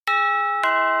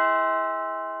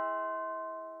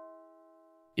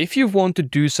If you want to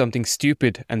do something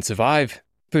stupid and survive,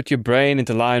 put your brain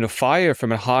into line of fire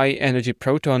from a high-energy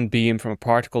proton beam from a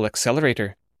particle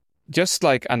accelerator, just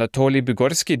like Anatoly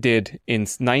Vygotsky did in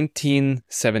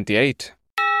 1978.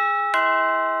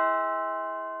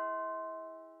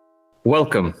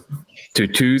 Welcome to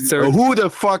 2/3. Who the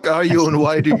fuck are you and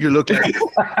why do you look like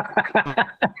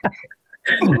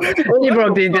He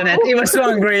broke the internet. He was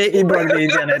so angry, he broke the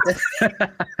internet.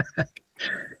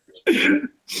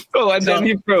 Oh, and then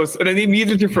he froze. And then he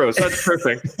immediately froze. That's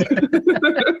perfect.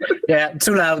 Yeah,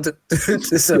 too loud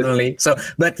suddenly. So,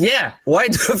 but yeah, why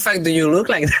the fuck do you look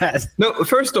like that? No,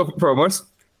 first and foremost,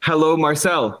 hello,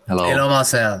 Marcel. Hello,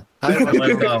 Marcel. Hi,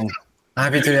 welcome.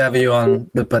 Happy to have you on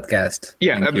the podcast.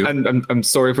 Yeah, I'm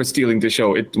sorry for stealing the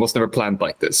show. It was never planned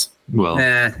like this. Well,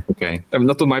 okay. I'm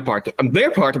not on my part. I'm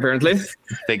their part, apparently.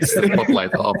 Takes the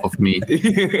spotlight off of me,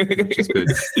 which is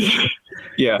good.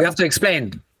 Yeah. We have to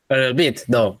explain a little bit,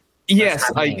 though.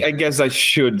 Yes, I guess I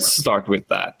should start with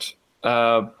that.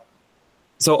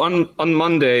 So on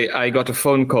Monday, I got a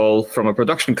phone call from a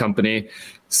production company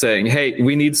saying, hey,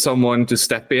 we need someone to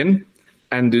step in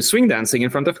and do swing dancing in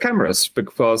front of cameras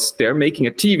because they're making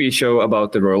a TV show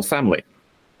about the royal family.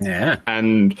 Yeah.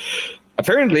 And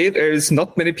apparently there's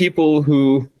not many people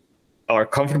who are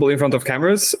comfortable in front of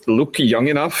cameras, look young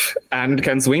enough, and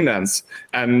can swing dance.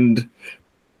 And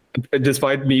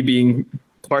despite me being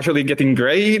partially getting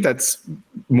gray, that's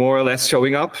more or less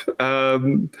showing up.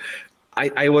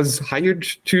 I was hired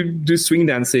to do swing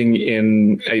dancing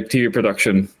in a TV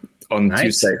production on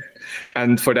Tuesday.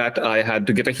 And for that, I had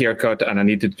to get a haircut and I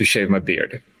needed to shave my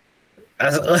beard.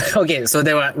 Okay, so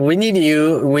we need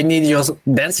your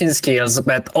dancing skills,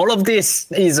 but all of this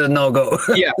is a no-go.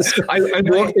 Yeah, I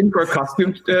walked in for a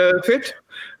costume fit,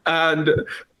 and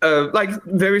like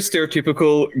very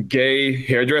stereotypical gay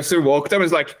hairdresser walked. I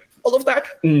was like, all of that?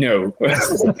 No.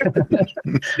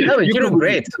 No, you look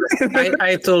great.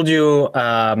 I told you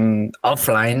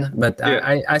offline, but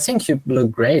yeah. I think you look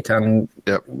great. And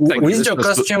with your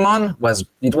costume on,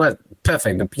 it was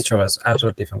perfect. The picture was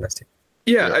absolutely fantastic.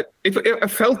 Yeah,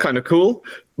 it felt kind of cool,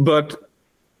 but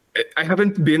I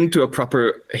haven't been to a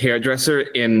proper hairdresser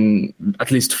in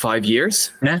at least 5 years.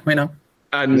 Yeah, we know.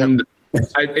 And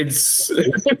it's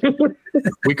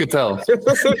we could tell.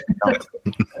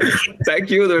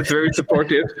 Thank you. They're very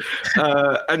supportive,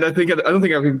 and I don't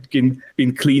think I've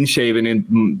been clean shaven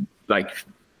in like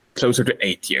closer to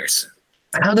 8 years.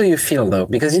 How do you feel though?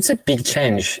 Because it's a big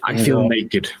change. I feel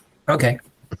naked. Okay,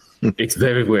 it's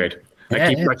very weird.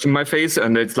 I keep touching my face,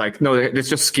 and it's like no, there's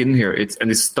just skin here. It's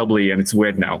stubbly and it's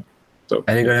weird now. So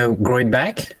are you gonna grow it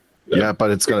back? Yeah,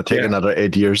 but it's gonna take another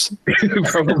 8 years.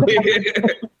 Probably.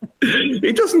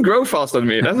 It doesn't grow fast on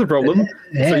me. That's a problem.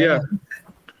 So yeah.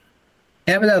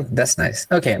 Yeah, but that's nice.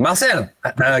 Okay, Marcel,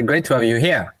 great to have you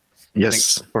here. Yes.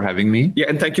 Thanks for having me. Yeah,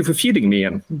 and thank you for feeding me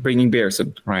and bringing beers.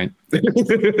 Right.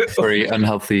 Very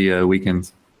unhealthy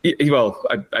weekend. Well,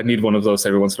 I need one of those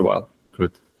every once in a while.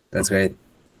 Good. That's great.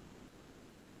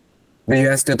 Do you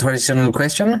ask the traditional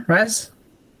question, Raz?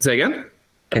 Say again?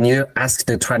 Can you ask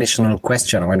the traditional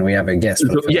question when we have a guest?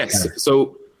 Yes.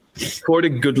 So for the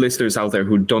good listeners out there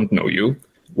who don't know you,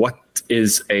 what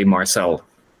is a Marcel?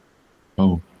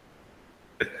 Oh,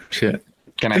 shit.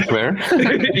 Can I swear?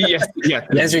 Yes.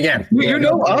 Yes, you can. You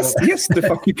know us? Yes, the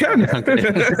fuck you can. Okay.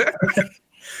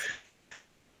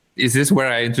 Is this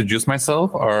where I introduce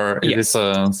myself, or is this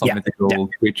some mythical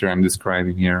creature I'm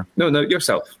describing here? No,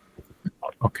 yourself.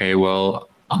 Okay, well,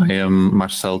 I am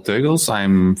Marcel Teugels.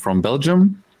 I'm from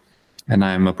Belgium, and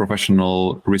I'm a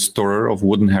professional restorer of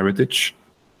wooden heritage.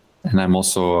 And I'm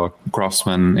also a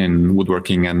craftsman in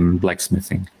woodworking and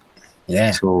blacksmithing. Yeah.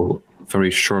 So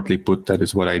very shortly put, that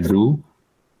is what I do.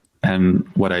 And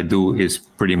what I do is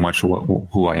pretty much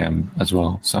who I am as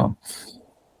well. So,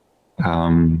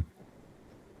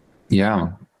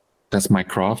 that's my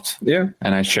craft. Yeah.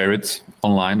 And I share it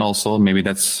online also. Maybe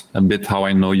that's a bit how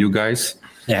I know you guys.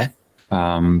 Yeah.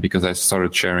 Because I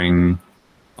started sharing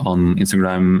on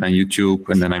Instagram and YouTube,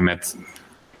 and then I met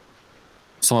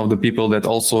some of the people that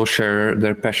also share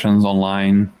their passions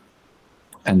online,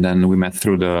 and then we met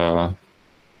through the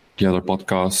other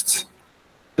podcast,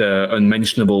 the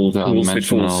Unmentionable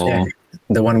Fools. Yeah.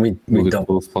 The one we don't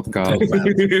podcast.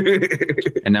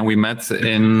 And then we met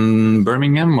in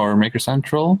Birmingham or Maker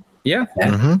Central. Yeah.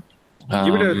 Mm-hmm.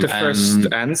 You were the first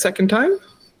and second time?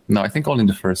 No, I think only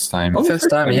the first time. Oh, first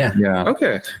time, yeah. Yeah.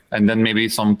 Okay. And then maybe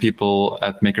some people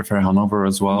at Maker Faire Hanover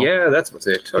as well. Yeah, that's what's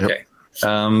it. Okay.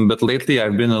 Yep. But lately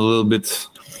I've been a little bit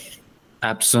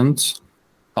absent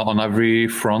on every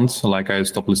front. Like I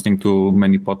stopped listening to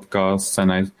many podcasts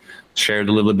and I shared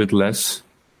a little bit less.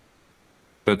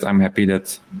 But I'm happy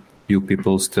that you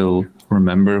people still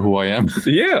remember who I am.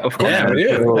 Yeah, of course.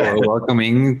 Yeah. So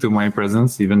welcoming to my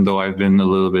presence, even though I've been a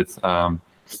little bit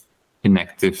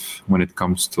inactive when it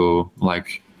comes to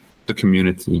like the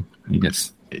community, I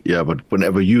guess. Yeah, but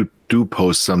whenever you do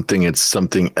post something, it's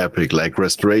something epic, like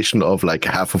restoration of like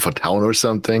half of a town or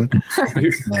something.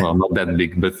 Well, not that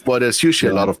big, but there's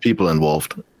usually a lot of people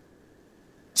involved.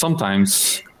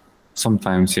 Sometimes,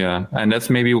 yeah. And that's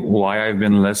maybe why I've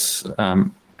been less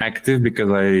active, because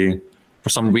for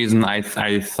some reason,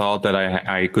 I thought that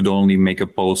I could only make a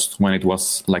post when it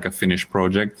was like a finished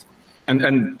project.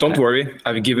 And don't worry,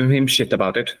 I've given him shit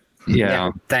about it.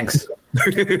 Yeah. Thanks.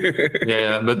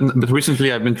 Yeah, but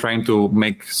recently I've been trying to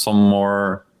make some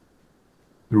more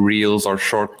reels or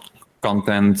short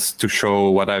content to show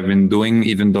what I've been doing,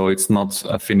 even though it's not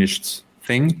a finished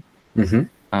thing.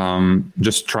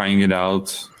 Just trying it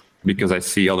out because I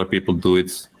see other people do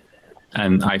it,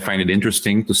 and I find it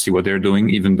interesting to see what they're doing,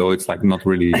 even though it's like not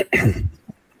really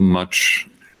much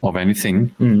of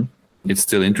anything. It's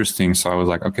still interesting. So I was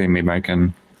like, okay, maybe I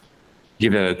can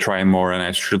give it a try more, and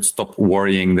I should stop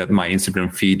worrying that my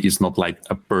Instagram feed is not like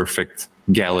a perfect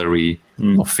gallery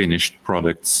of finished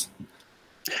products.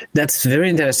 That's very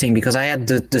interesting, because I had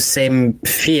the same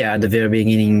fear at the very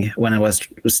beginning when I was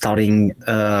starting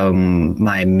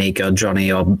my maker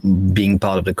journey, or being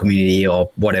part of the community, or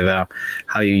whatever,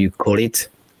 how you call it.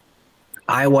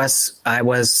 I was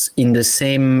in the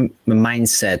same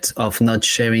mindset of not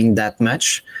sharing that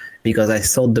much, because I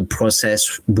thought the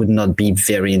process would not be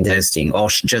very interesting, or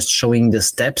just showing the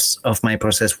steps of my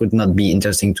process would not be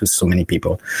interesting to so many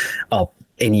people, or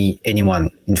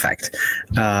anyone, in fact.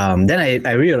 Then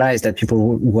I realized that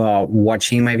people who are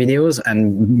watching my videos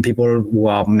and people who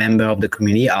are member of the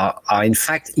community are in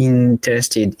fact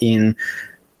interested in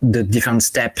the different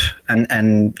step,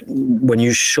 and when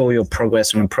you show your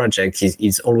progress on a project,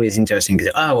 it's always interesting.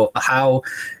 How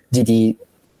did he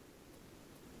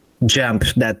jump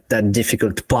that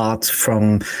difficult part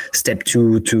from step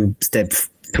 2 to step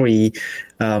 3?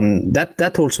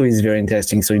 That also is very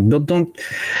interesting. So don't.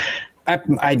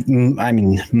 I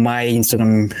mean, my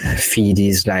Instagram feed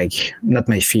is like, not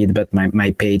my feed, but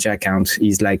my page account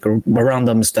is like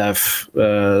random stuff.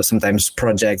 Sometimes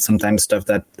projects, sometimes stuff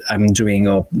that I'm doing,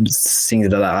 or things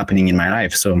that are happening in my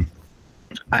life. So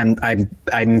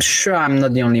I'm sure I'm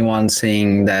not the only one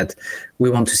saying that we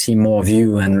want to see more of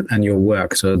you and your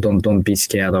work. So don't be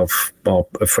scared of, or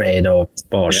afraid, or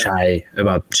shy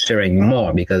about sharing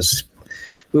more, because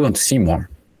we want to see more,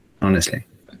 honestly.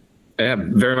 Yeah,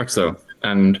 very much so.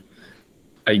 And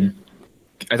I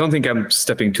don't think I'm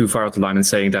stepping too far out the line and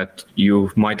saying that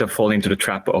you might have fallen into the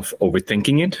trap of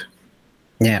overthinking it.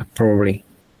 Yeah, probably.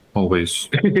 Always.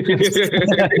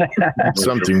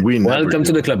 Something we never Welcome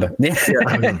to the club.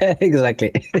 Yeah.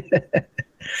 Exactly.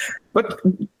 But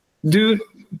do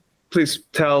please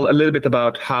tell a little bit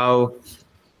about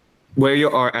where you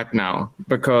are at now,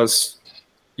 because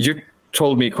you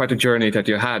told me quite a journey that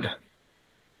you had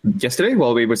yesterday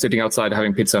while we were sitting outside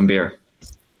having pizza and beer.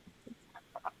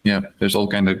 Yeah, there's all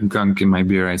kind of gunk in my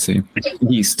beer, I see.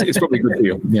 Yeast. It's probably good for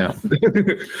you. Yeah.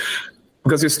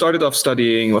 Because you started off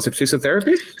studying, was it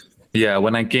physiotherapy? Yeah,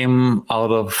 when I came out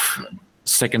of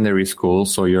secondary school,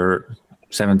 so you're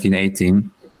 17, 18,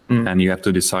 and you have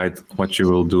to decide what you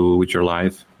will do with your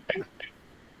life.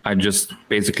 I just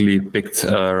basically picked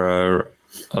a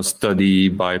study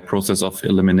by process of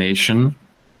elimination.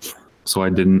 So I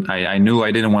knew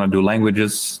I didn't want to do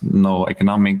languages, no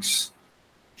economics.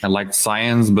 I liked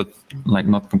science, but like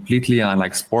not completely. And I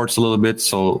like sports a little bit.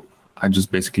 So I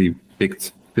just basically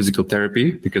picked physical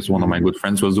therapy because one of my good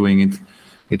friends was doing it.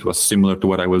 It was similar to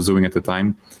what I was doing at the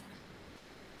time.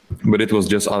 But it was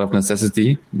just out of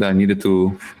necessity that I needed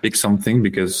to pick something,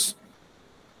 because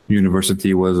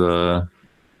university was a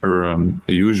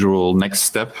usual next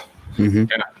step.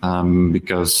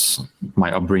 Because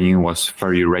my upbringing was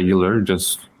very regular.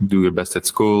 Just do your best at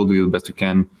school, do the best you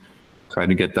can, try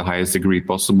to get the highest degree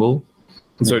possible.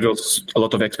 So it was a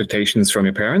lot of expectations from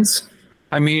your parents?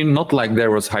 I mean, not like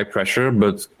there was high pressure,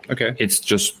 but it's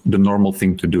just the normal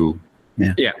thing to do.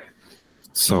 Yeah.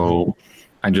 So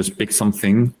I just picked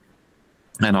something.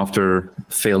 And after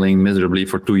failing miserably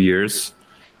for 2 years,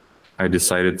 I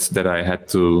decided that I had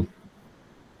to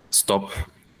stop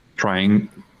trying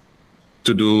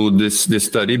to do this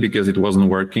study because it wasn't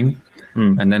working.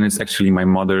 And then it's actually my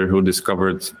mother who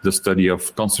discovered the study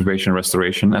of conservation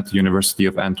restoration at the University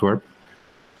of Antwerp.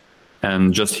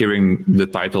 And just hearing the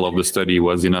title of the study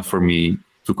was enough for me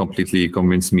to completely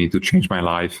convince me to change my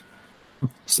life,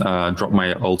 drop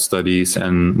my old studies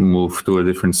and move to a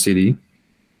different city.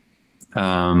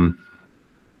 And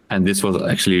this was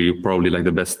actually probably like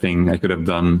the best thing I could have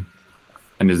done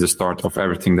and is the start of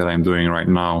everything that I'm doing right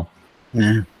now.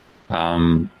 Yeah.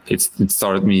 It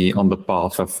started me on the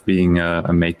path of being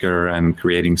a maker and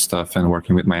creating stuff and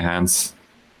working with my hands.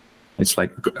 It's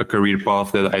like a career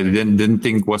path that I didn't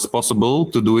think was possible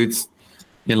to do it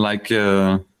in like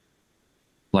the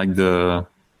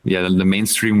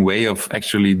mainstream way of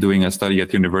actually doing a study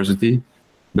at university,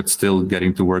 but still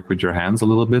getting to work with your hands a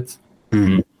little bit.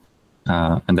 Mm-hmm.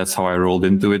 And that's how I rolled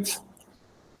into it.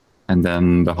 And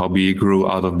then the hobby grew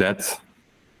out of that.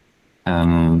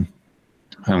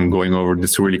 I'm going over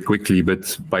this really quickly,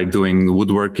 but by doing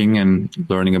woodworking and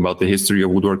learning about the history of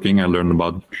woodworking, I learned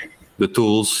about the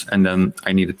tools, and then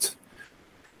I needed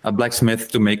a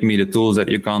blacksmith to make me the tools that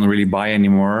you can't really buy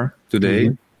anymore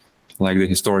today, like the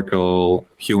historical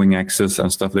hewing axes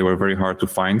and stuff. They were very hard to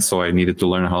find, so I needed to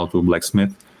learn how to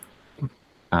blacksmith.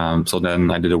 So then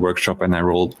I did a workshop and I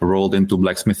rolled into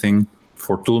blacksmithing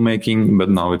for tool making, but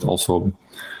now it also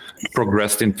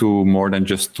progressed into more than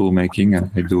just tool making, and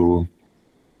I do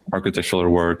architectural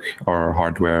work or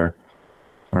hardware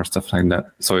or stuff like that.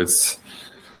 So it's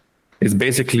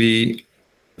basically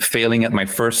failing at my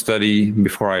first study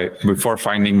before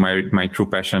finding my true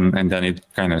passion, and then it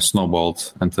kind of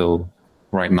snowballed until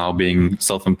right now being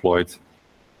self-employed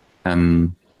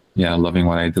and loving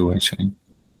what I do actually.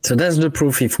 So that's the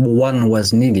proof, if one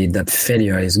was needed, that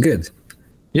failure is good.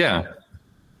 Yeah.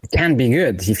 It can be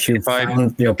good if you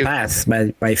found your path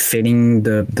by failing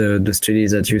the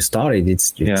studies that you started.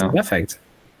 It's perfect.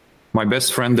 My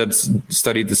best friend that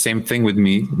studied the same thing with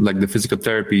me, like the physical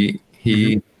therapy,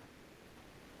 he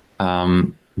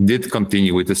did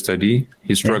continue with the study.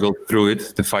 He struggled through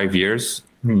it the 5 years,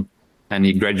 and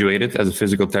he graduated as a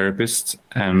physical therapist.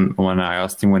 And when I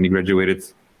asked him when he graduated,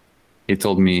 he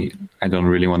told me, I don't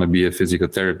really want to be a physical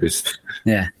therapist.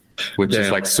 Yeah. Which is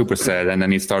like super sad. And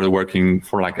then he started working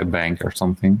for like a bank or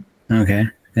something. Okay.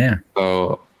 Yeah.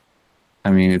 So,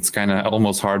 I mean, it's kind of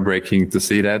almost heartbreaking to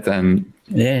see that. And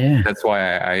that's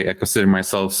why I consider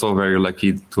myself so very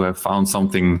lucky to have found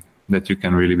something that you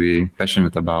can really be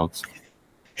passionate about.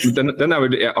 Then I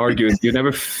would argue you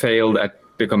never failed at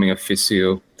becoming a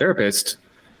physiotherapist.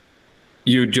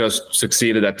 You just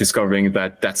succeeded at discovering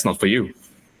that that's not for you.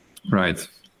 Right.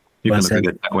 You can look at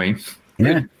it that way.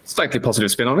 Yeah. Slightly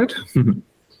positive spin on it.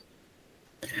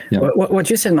 Yeah. What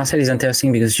you said, Marcel, is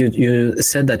interesting because you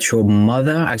said that your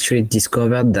mother actually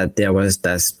discovered that there was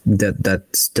that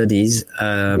studies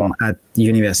at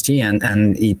university and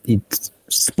it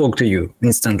spoke to you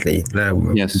instantly.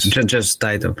 Yes. Just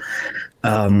title.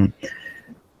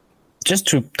 Just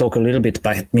to talk a little bit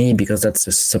about me, because that's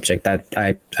a subject that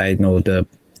I know the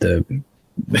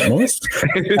most.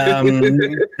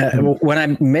 When I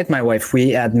met my wife, we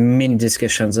had many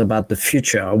discussions about the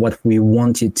future, what we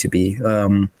wanted to be.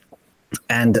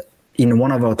 And in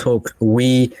one of our talks,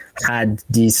 we had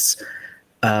this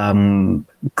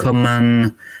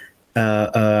common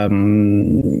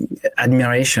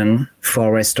admiration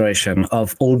for restoration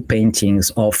of old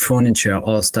paintings or furniture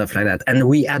or stuff like that. And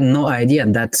we had no idea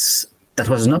that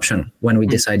was an option when we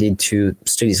decided to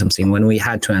study something, when we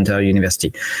had to enter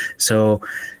university. So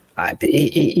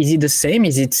is it the same?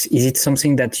 Is it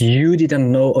something that you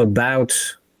didn't know about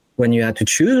when you had to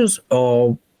choose,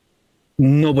 or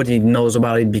nobody knows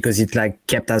about it because it's like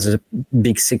kept as a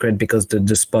big secret because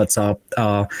the spots are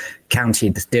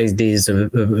counted? There's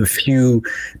a few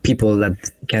people that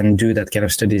can do that kind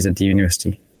of studies at the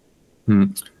university.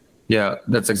 Yeah,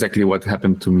 that's exactly what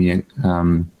happened to me.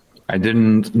 I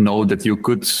didn't know that you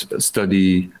could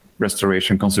study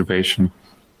restoration conservation.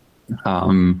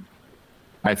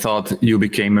 I thought you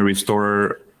became a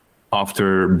restorer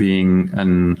after being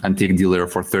an antique dealer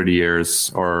for 30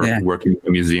 years or working in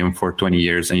a museum for 20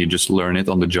 years, and you just learn it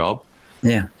on the job.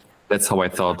 Yeah. That's how I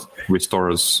thought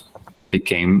restorers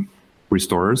became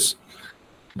restorers.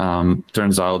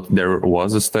 Turns out there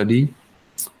was a study.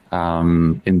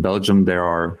 In Belgium, there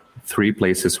are 3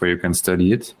 places where you can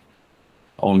study it.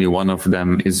 Only one of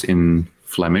them is in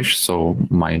Flemish, so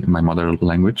my mother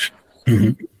language.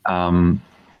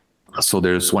 So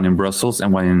there's one in Brussels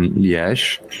and one in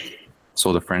Liège,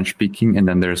 so the French speaking, and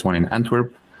then there's one in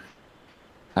Antwerp.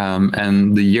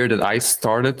 And the year that I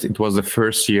started, it was the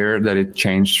first year that it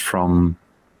changed from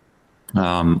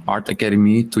art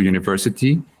academy to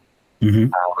university,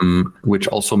 which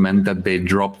also meant that they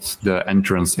dropped the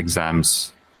entrance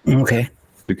exams. Okay.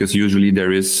 Because usually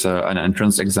there is an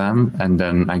entrance exam, and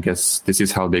then I guess this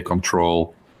is how they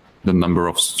control the number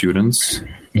of students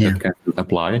that can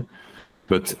apply.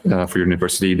 But for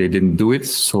university, they didn't do it.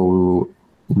 So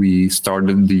we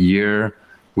started the year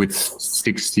with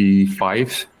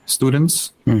 65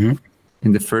 students in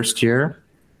the first year.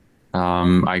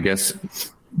 I guess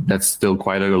that's still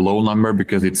quite a low number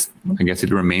because I guess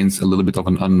it remains a little bit of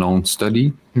an unknown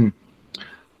study.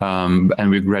 And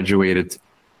we graduated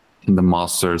in the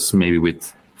masters maybe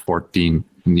with 14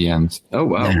 in the end. Oh,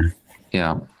 wow.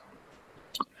 Yeah.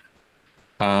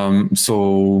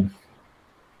 So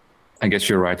I guess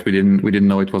you're right. We didn't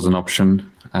know it was an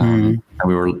option, and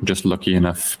we were just lucky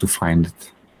enough to find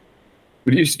it.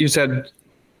 But you said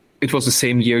it was the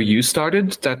same year you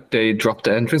started that they dropped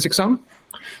the entrance exam?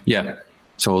 Yeah.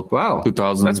 So wow,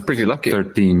 2013. That's pretty lucky.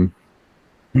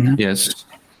 Yes.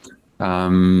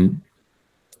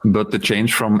 But the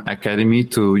change from academy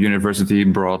to university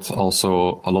brought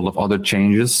also a lot of other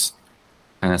changes.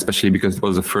 And especially because it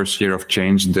was the first year of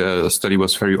change, the study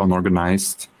was very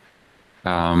unorganized.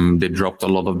 They dropped a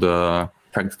lot of the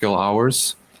practical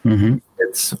hours.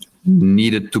 It's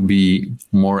needed to be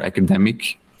more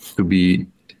academic to be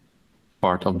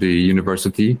part of the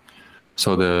university.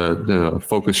 So the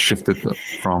focus shifted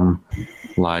from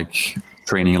like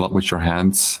training a lot with your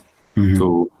hands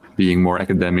to being more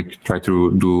academic, try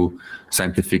to do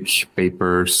scientific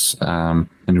papers and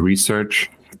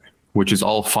research, which is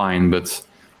all fine. But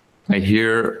I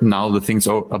hear now the things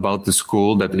about the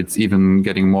school that it's even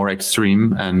getting more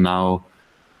extreme, and now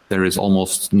there is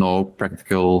almost no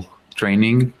practical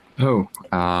training. Oh,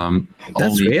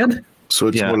 that's weird. So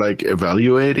it's more like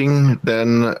evaluating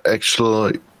than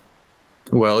actual.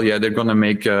 Well, yeah, they're gonna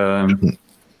make it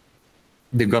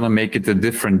a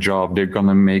different job. They're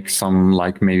gonna make some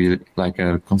maybe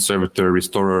a conservator,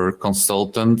 restorer,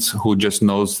 consultant who just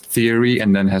knows theory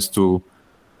and then has to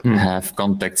have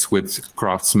contacts with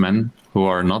craftsmen who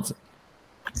are not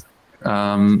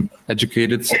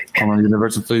educated on a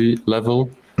university level.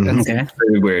 That's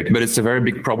very weird. But it's a very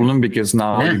big problem because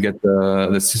now you get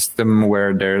the system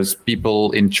where there's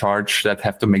people in charge that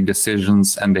have to make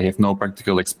decisions and they have no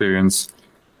practical experience,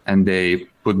 and they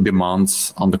put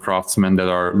demands on the craftsmen that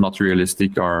are not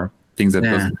realistic or things that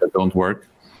don't work.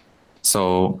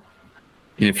 So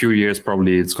in a few years,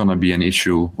 probably it's going to be an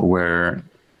issue where,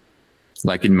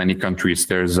 like in many countries,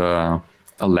 there's a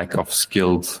lack of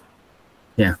skilled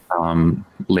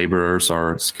laborers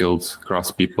or skilled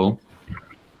craftspeople.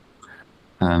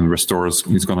 And restorers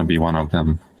is going to be one of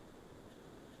them.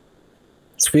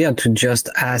 It's weird to just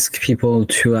ask people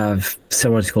to have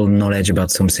theoretical knowledge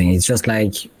about something. It's just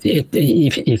like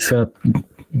if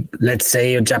let's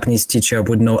say a Japanese teacher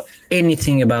would know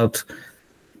anything about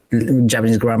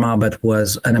Japanese grammar but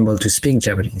was unable to speak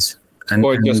Japanese.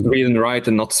 Or just read and write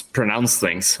and not pronounce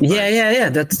things.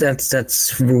 Yeah.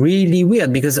 That's really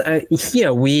weird because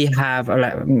here we have,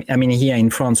 here in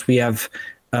France we have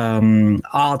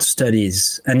art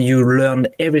studies, and you learn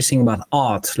everything about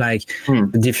art, like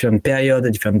the different period,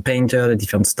 the different painter, the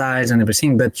different styles and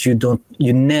everything, but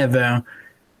you never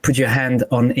put your hand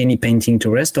on any painting to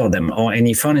restore them, or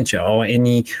any furniture, or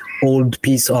any old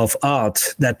piece of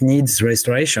art that needs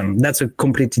restoration. That's a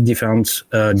completely different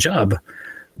job.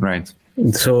 Right.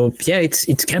 So yeah,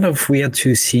 it's kind of weird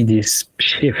to see this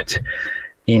shift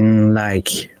in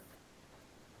like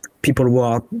people who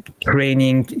are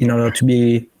training in order to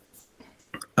be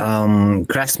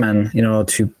craftsmen,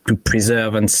 to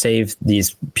preserve and save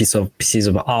these pieces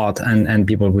of art, and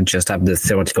people would just have the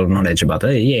theoretical knowledge about,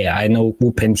 I know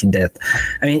who painted that.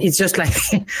 I mean, it's just like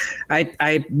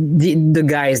the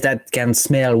guys that can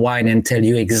smell wine and tell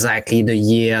you exactly the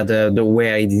year, the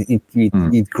where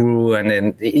it grew, and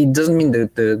then it doesn't mean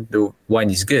that the wine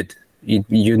is good.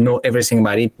 You know everything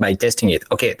about it by testing it.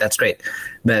 Okay, that's great,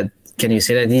 but can you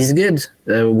say that it's good?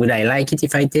 Would I like it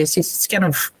if I taste it? It's kind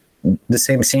of the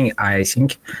same thing, I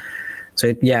think.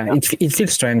 So it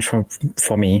feels strange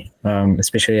for me,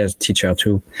 especially as a teacher,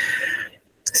 to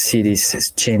see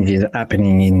these changes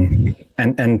happening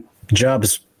and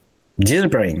jobs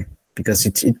disappearing, because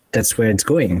that's where it's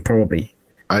going, probably.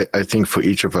 I think for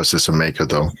each of us as a maker,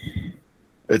 though,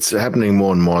 it's happening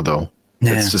more and more, though.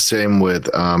 Yeah. It's the same with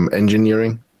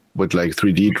engineering, with like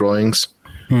 3D drawings.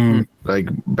 Like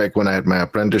back when I had my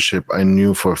apprenticeship, I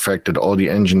knew for a fact that all the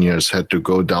engineers had to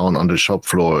go down on the shop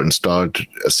floor and start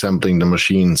assembling the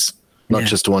machines. Not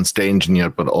just the ones they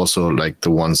engineered, but also like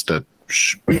the ones that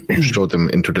showed them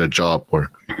into their job, or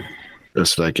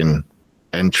just like an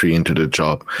entry into the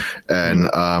job. And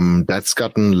that's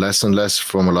gotten less and less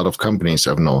from a lot of companies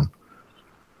I've known.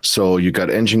 So you got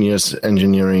engineers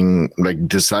engineering, like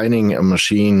designing a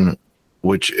machine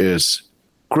which is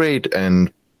great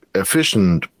and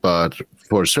efficient, but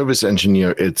for a service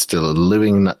engineer, it's still a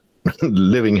living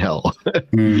hell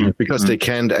because they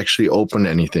can't actually open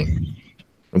anything.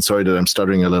 I'm sorry that I'm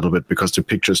stuttering a little bit because the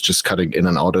picture's just cutting in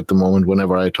and out at the moment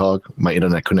whenever I talk. My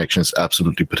internet connection is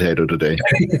absolutely potato today.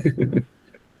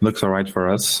 Looks all right for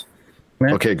us.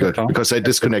 Yeah, okay, good. Because I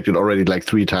disconnected already like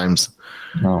 3 times.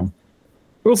 Oh.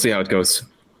 We'll see how it goes.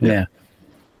 Yeah.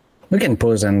 We can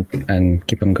pause and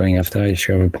keep on going after I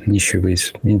show an issue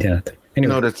with internet.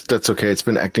 Anyway. No, that's okay. It's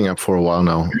been acting up for a while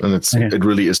now, and it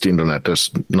really is the internet.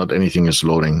 There's not anything is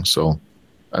loading, so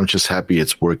I'm just happy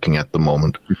it's working at the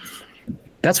moment.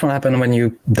 That's what happened when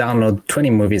you download 20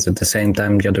 movies at the same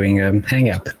time you're doing a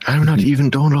Hangout. I'm not even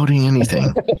downloading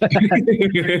anything. What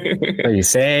do you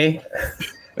say?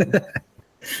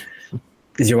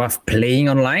 Is your wife playing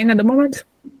online at the moment?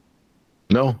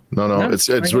 No.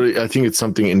 It's really. I think it's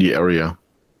something in the area.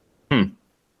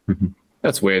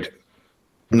 That's weird.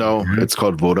 No, it's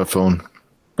called Vodafone.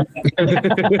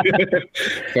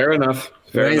 Fair enough.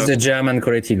 Where is the German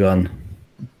quality gone?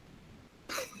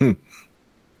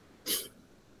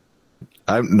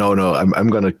 I'm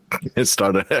gonna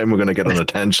start. I'm gonna get on a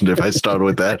tangent if I start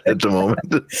with that at the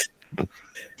moment.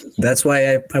 That's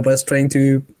why I was trying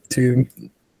to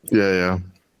Yeah.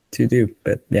 To do,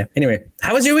 but yeah. Anyway,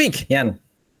 how was your week, Jan?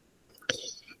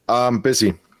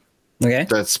 Busy. Okay.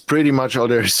 That's pretty much all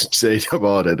there is to say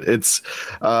about it. It's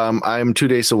I'm 2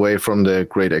 days away from the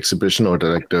great exhibition, or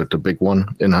the big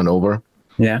one in Hanover.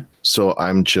 Yeah. So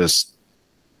I'm just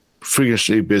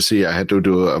freakishly busy. I had to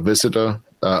do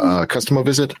a customer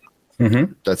visit.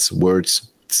 Mm-hmm. That's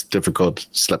words. It's difficult.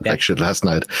 Slept like shit last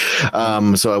night.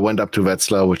 So I went up to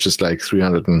Wetzlar, which is like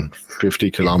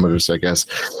 350 kilometers, I guess.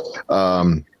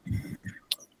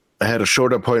 I had a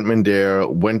short appointment there,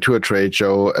 went to a trade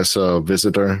show as a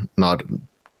visitor, not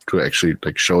to actually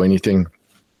like show anything.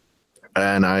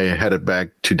 And I headed back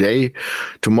today.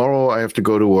 Tomorrow I have to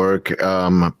go to work,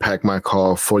 pack my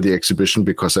car for the exhibition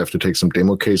because I have to take some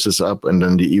demo cases up. And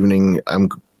then the evening, I'm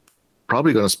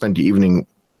probably going to spend the evening,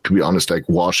 to be honest, like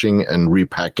washing and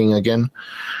repacking again,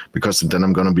 because then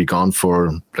I'm going to be gone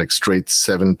for like straight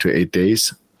 7 to 8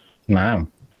 days. Wow.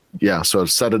 Yeah, so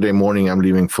Saturday morning I'm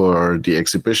leaving for the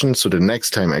exhibition. So the next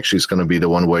time actually is going to be the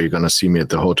one where you're going to see me at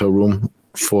the hotel room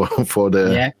for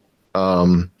the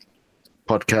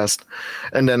podcast.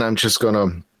 And then I'm just going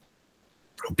to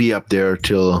be up there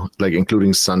till like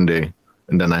including Sunday,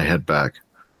 and then I head back.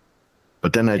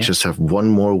 But then I just have one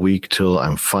more week till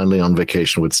I'm finally on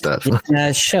vacation with Steph.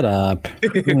 Yeah, shut up.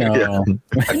 No.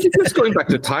 Are you just going back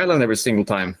to Thailand every single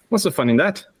time? What's the fun in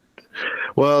that?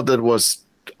 Well, that was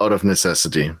out of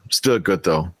necessity. Still good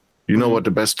though. You know what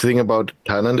the best thing about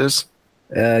Thailand is?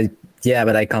 Yeah,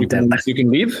 but I can't tell. You can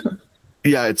leave?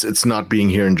 Yeah, it's not being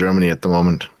here in Germany at the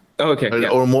moment. Oh, okay. Yeah.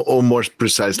 Or more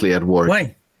precisely at work.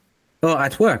 Why? Oh,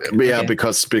 at work. Yeah, okay.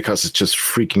 because it's just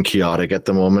freaking chaotic at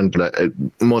the moment. Like,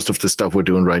 most of the stuff we're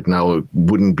doing right now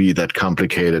wouldn't be that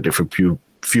complicated if a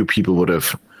few people would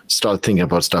have started thinking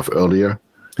about stuff earlier.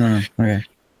 Okay.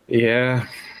 Yeah.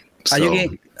 So,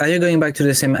 are you going back to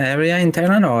the same area in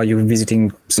Thailand, or are you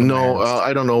visiting? No,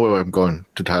 I don't know where I'm going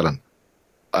to Thailand.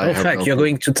 You're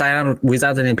going to Thailand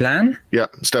without any plan? Yeah,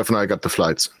 Steph and I got the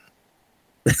flights.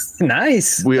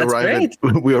 Nice. We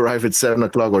arrive at 7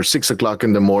 o'clock or 6 o'clock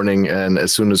in the morning, and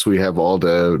as soon as we have all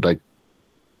the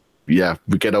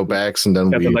we get our bags, and then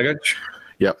the luggage.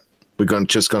 Yeah, we're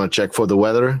just gonna check for the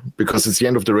weather because it's the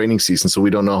end of the raining season, so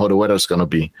we don't know how the weather's gonna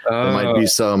be. There might be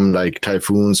some like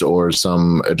typhoons or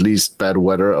some at least bad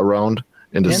weather around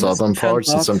in the southern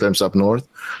parts and sometimes up north.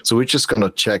 So we're just gonna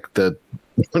check the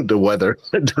weather,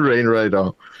 the rain right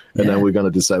now, and then we're gonna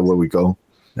decide where we go.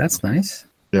 That's nice.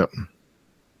 Yeah.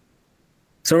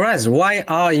 So, Raz, why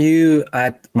are you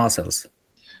at Marcel's?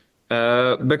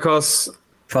 Because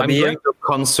I'm going to a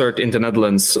concert in the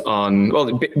Netherlands on...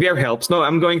 Well, beer helps. No,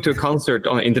 I'm going to a concert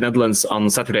in the Netherlands on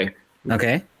Saturday.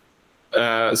 Okay.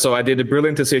 So I did a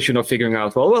brilliant decision of figuring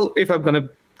out, well, if I'm going to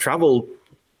travel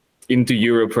into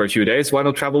Europe for a few days, why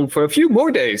not travel for a few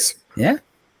more days? Yeah.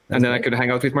 And then I could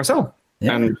hang out with Marcel.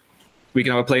 Yeah. And we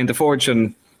can have a play in the forge.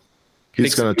 And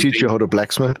he's going to teach you how to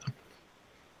blacksmith?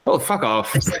 Oh, fuck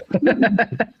off.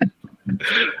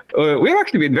 We've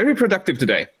actually been very productive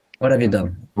today. What have you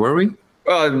done? Were we?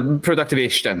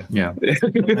 Productive-ish then. Yeah.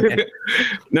 Okay.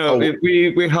 No,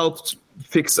 we helped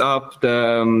fix up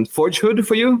the forge hood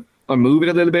for you, or move it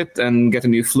a little bit and get a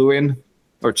new flue in,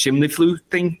 or chimney flue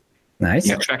thing. Nice.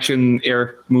 Yeah, traction,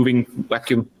 air, moving,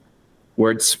 vacuum,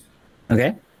 words.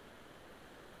 Okay.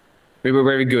 We were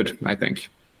very good, I think.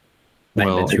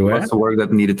 Well, it was the work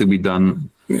that needed to be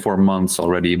done for months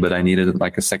already, but I needed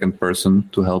like a second person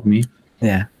to help me.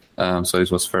 Yeah. So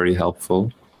it was very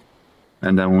helpful.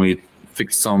 And then we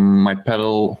fixed my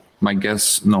pedal for the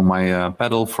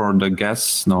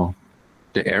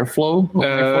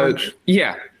airflow.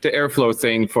 Yeah, the airflow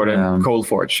thing for the coal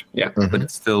forge. Yeah. But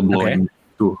it's still blowing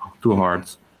too hard.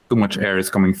 Too much air is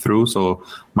coming through, so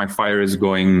my fire is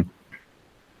going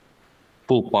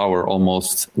full power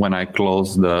almost when I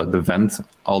close the vent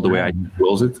all the way I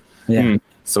close it. Yeah.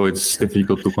 So it's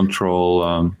difficult to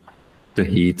control the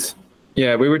heat.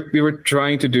 Yeah, we were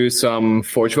trying to do some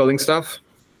forge welding stuff,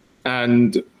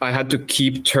 and I had to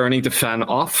keep turning the fan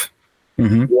off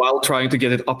while trying to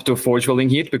get it up to forge welding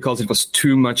heat because it was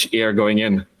too much air going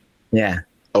in. Yeah.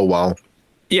 Oh wow.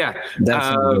 Yeah.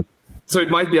 Definitely. So it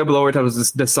might be a blower that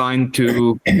was designed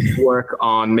to work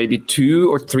on maybe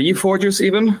 2 or 3 forges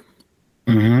even.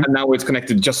 And now it's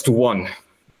connected just to one.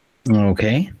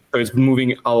 Okay. So it's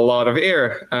moving a lot of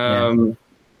air.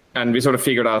 And we sort of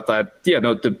figured out that,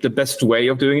 the best way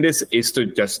of doing this is to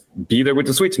just be there with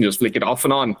the switch and just flick it off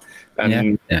and on.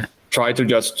 And try to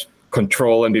just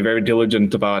control and be very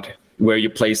diligent about where you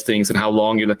place things and how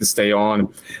long you let it stay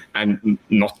on, and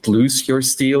not lose your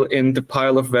steel in the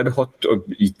pile of red hot or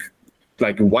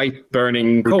like white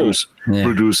burning coals.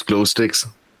 Produce glow sticks.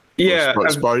 Yeah.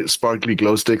 Sparkly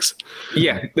glow sticks.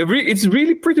 Yeah. It's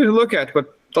really pretty to look at,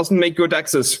 but doesn't make good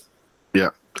access. Yeah.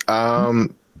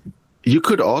 You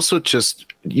could also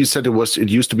you said it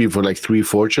used to be for like 3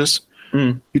 forges.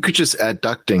 You could just add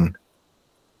ducting.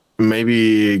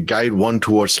 Maybe guide one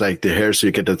towards like the hair, so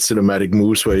you get that cinematic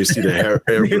moves where you see the hair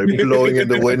like blowing in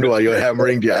the wind while you're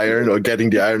hammering the iron or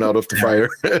getting the iron out of the fire.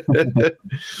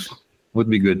 Would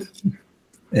be good.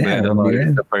 Yeah, I don't know.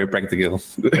 It's very practical.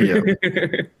 Yeah.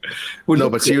 No,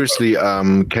 but seriously,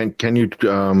 can you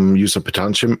use a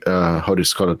how do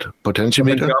you call it?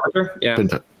 Potentiometer? Yeah.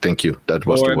 Thank you. That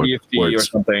was the word. BFD or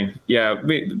something. Yeah,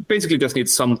 we basically just need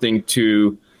something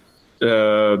to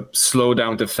slow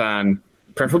down the fan.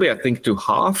 Preferably, I think, to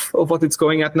half of what it's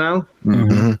going at now.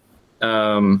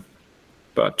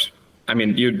 But I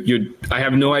mean, I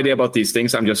have no idea about these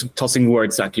things. I'm just tossing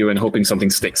words at you and hoping something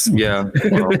sticks. Yeah.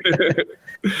 Well,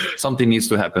 something needs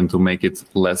to happen to make it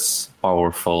less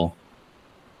powerful.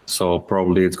 So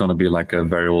probably it's going to be like a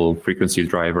variable frequency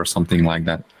drive or something like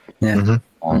that. Yeah.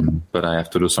 But I have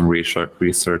to do some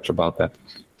research about that.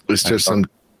 Is there some...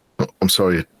 I'm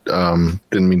sorry,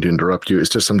 didn't mean to interrupt you. Is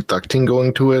there some ducting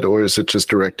going to it, or is it just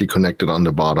directly connected on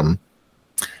the bottom?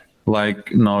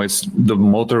 Like, no, the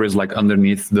motor is like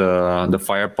underneath the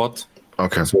fire pot.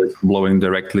 Okay. So it's blowing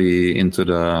directly into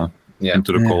the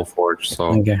coal forge.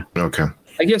 So okay.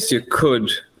 I guess you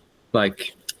could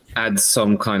like add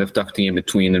some kind of ducting in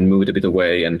between and move it a bit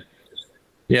away and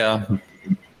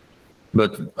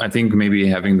but I think maybe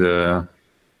having the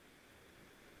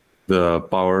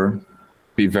power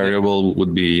be variable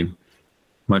would be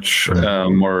much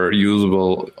more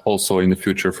usable also in the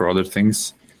future for other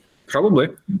things. Probably.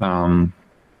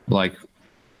 Like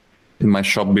in my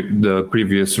shop, the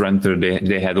previous renter,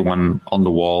 they had one on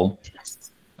the wall.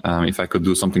 If I could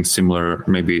do something similar,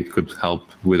 maybe it could help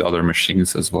with other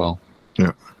machines as well.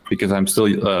 Yeah. Because I'm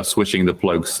still switching the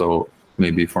plugs, so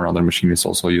maybe for another machine it's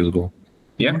also usable.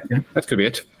 Yeah, that could be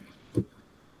it.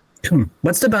 Cool.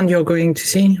 What's the band you're going to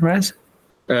see, Raz?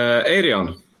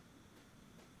 Arion.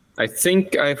 I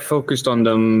think I focused on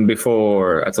them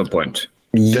before at some point.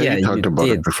 Yeah, you talked about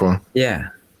it before. Yeah.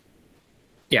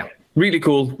 Yeah, really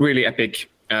cool, really epic.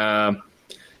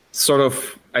 Sort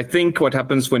of, I think what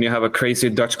happens when you have a crazy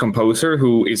Dutch composer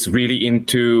who is really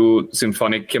into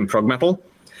symphonic and prog metal,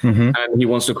 and he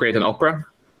wants to create an opera.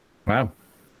 Wow.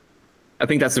 I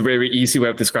think that's a very easy way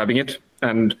of describing it.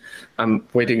 And I'm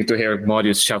waiting to hear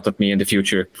Marius shout at me in the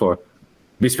future for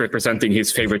misrepresenting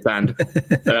his favorite band.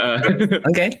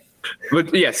 Okay.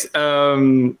 But yes,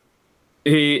 Adrian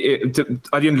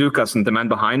Lucassen, the man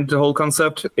behind the whole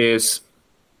concept, is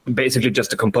basically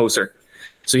just a composer.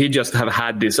 So he just have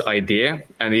had this idea,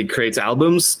 and he creates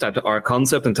albums that are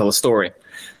concept and tell a story.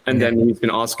 And then he's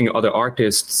been asking other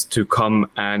artists to come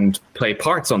and play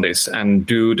parts on this and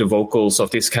do the vocals of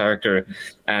this character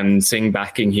and sing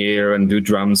backing here and do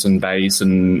drums and bass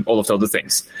and all of the other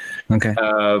things. Okay.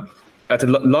 At the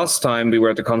last time we were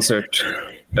at the concert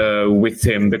with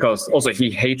him, because also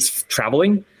he hates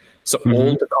traveling. So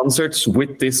all the concerts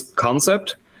with this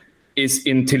concept is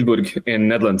in Tilburg in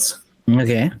Netherlands.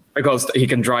 Okay. Because he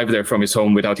can drive there from his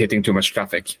home without hitting too much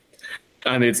traffic.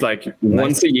 And it's like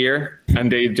once a year,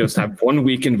 and they just have one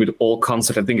weekend with all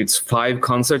concerts. I think it's 5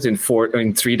 concerts in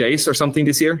 3 days or something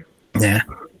this year. Yeah.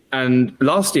 And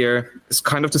last year, it's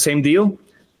kind of the same deal.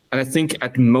 And I think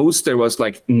at most there was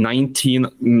like 19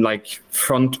 like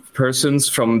front persons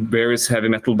from various heavy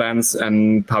metal bands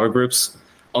and power groups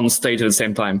on stage at the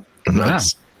same time.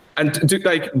 Nice. And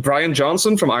like Brian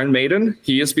Johnson from Iron Maiden,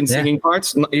 he has been singing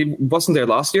parts. He wasn't there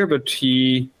last year, but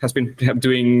he has been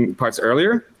doing parts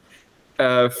earlier.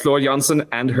 Floor Jansen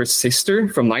and her sister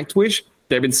from Nightwish,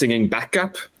 they've been singing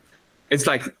backup. It's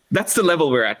like, that's the level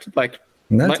we're at. Like,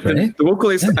 The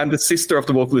vocalist and the sister of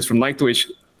the vocalist from Nightwish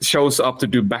shows up to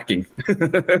do backing.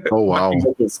 Oh wow!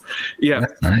 Yeah,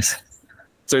 that's nice.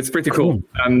 So it's pretty cool.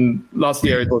 And last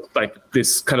year it was like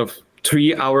this kind of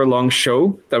 3-hour-long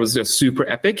show that was just super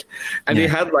epic. And they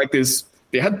had like this.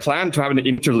 They had planned to have an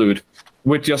interlude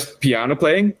with just piano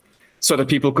playing, so that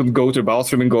people could go to the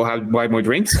bathroom and go buy more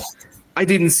drinks. I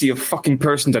didn't see a fucking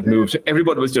person that moved.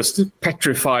 Everybody was just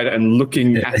petrified and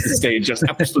looking at the stage, just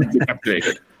absolutely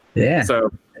captivated. Yeah.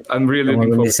 So I'm really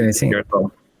looking forward to it as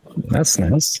well. That's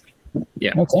nice.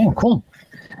 Yeah. Okay, cool.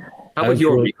 How about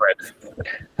your week, Red?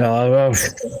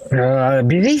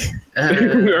 Busy? A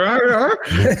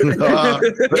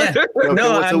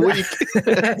week.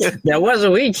 There was a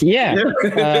week, yeah.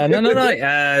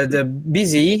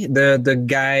 Busy. The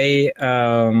guy.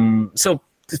 So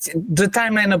the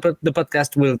timeline of the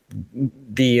podcast will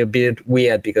be a bit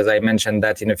weird because I mentioned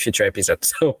that in a future episode,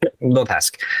 so don't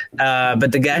ask.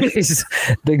 But the guys,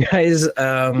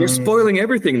 you're spoiling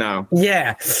everything now.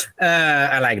 Yeah,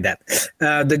 I like that.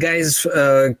 The guys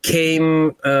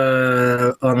came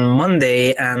on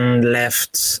Monday and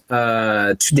left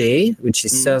today, which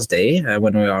is Thursday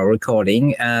when we are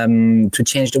recording, to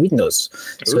change the windows.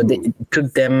 So it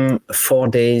took them 4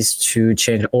 days to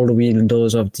change all the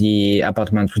windows of the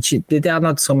apartment. Which there are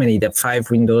not so many. There are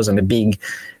 5 windows and a big,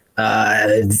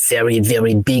 very,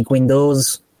 very big window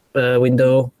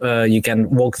you can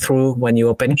walk through when you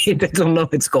open it. I don't know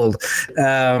what it's called.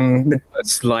 A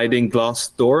sliding glass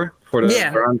door for the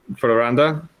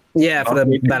veranda. Yeah, for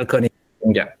the balcony.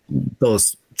 Yeah,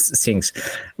 those things.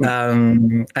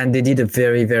 And they did a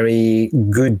very, very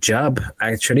good job,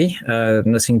 actually.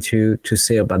 Nothing to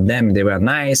say about them. They were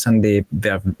nice and they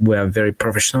were very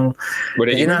professional. Were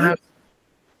they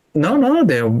No,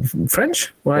 they're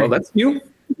French. Why? Well, that's new.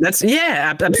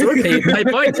 Absolutely my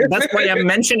point. That's why I'm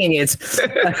mentioning it.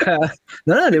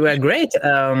 No, they were great.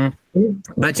 But you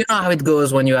know how it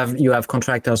goes when you have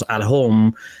contractors at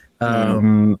home.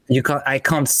 I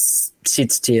can't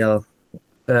sit still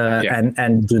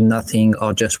and do nothing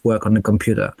or just work on the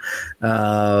computer.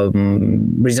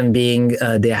 Reason being,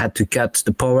 they had to cut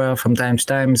the power from time to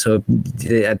time, so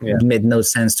it made no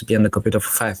sense to be on the computer for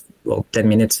 5 or 10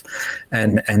 minutes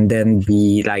and then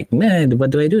be like, man,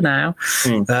 what do I do now?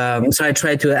 So I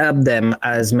tried to help them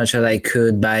as much as I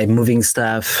could by moving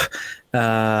stuff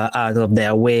out of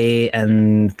their way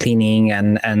and cleaning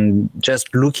and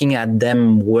just looking at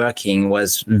them working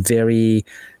was very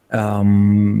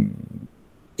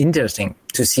interesting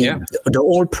to see the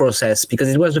whole process, because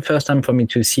it was the first time for me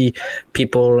to see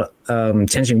people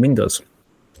changing windows.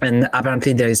 And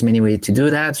apparently there is many ways to do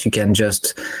that. You can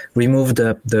just remove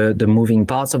the moving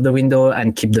parts of the window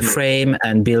and keep the frame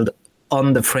and build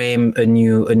on the frame a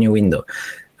new window.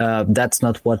 That's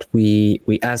not what we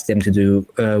asked them to do.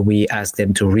 We asked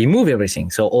them to remove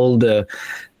everything. So all the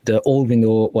old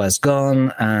window was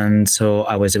gone, and so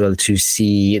I was able to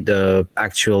see the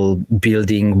actual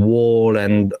building wall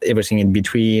and everything in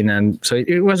between. And so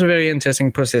it was a very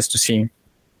interesting process to see.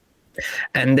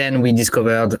 And then we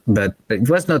discovered, but it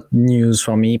was not news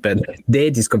for me, but they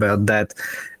discovered that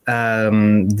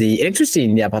the electricity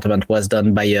in the apartment was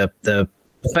done by the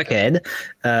fuckhead.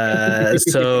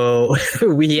 So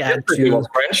we had to.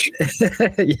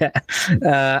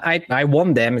 I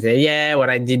warned them. When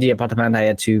I did the apartment, I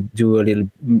had to do a little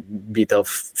bit of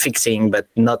fixing, but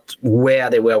not where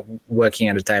they were working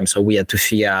at the time. So we had to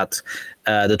figure out,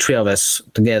 the 3 of us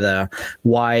together,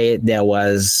 why there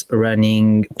was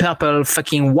running purple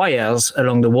fucking wires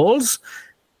along the walls.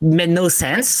 Made no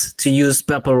sense to use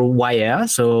purple wire,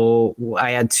 so I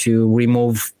had to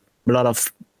remove a lot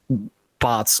of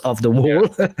parts of the wall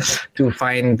to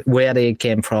find where they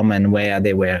came from and where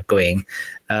they were going.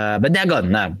 But they're gone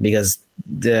now because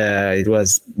it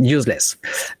was useless.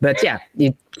 But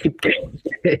it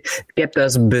kept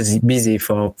us busy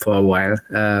for a while.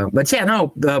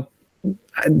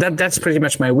 That's pretty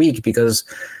much my week, because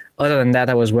other than that,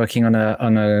 I was working on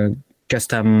a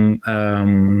custom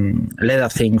leather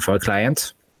thing for a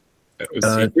client. A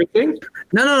secret thing?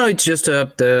 No. It's just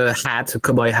the hat, a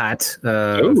cowboy hat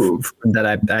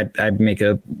that I make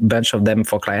a bunch of them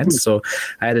for clients. So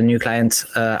I had a new client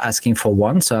asking for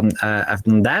one, so I've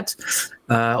done that.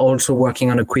 Also still working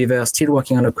on a quiver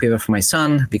for my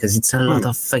son, because it's a lot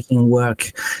of fucking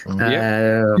work. And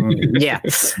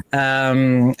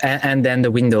then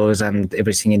the windows and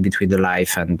everything in between, the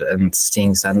life and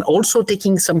things, and also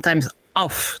taking sometimes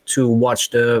off to watch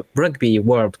the Rugby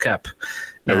World Cup.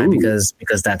 Because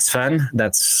that's fun.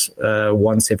 That's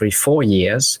once every 4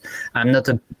 years. I'm not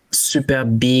a super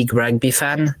big rugby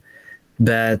fan,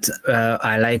 but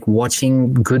I like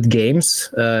watching good games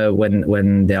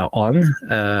when they are on,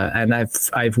 and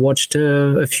I've watched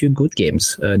a few good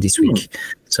games this week.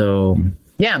 So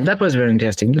yeah, that was very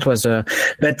interesting. It was,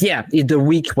 but yeah, the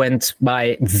week went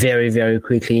by very, very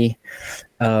quickly,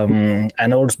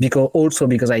 and also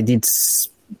because I did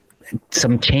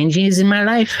some changes in my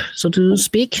life, so to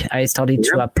speak. I started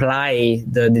to apply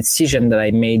the decision that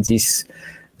I made this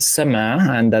summer,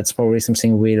 and that's probably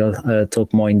something we'll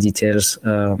talk more in details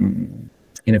in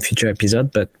a future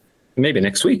episode. But maybe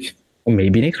next week.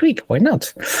 Why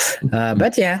not?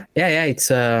 But yeah, it's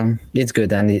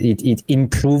good, and it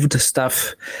improved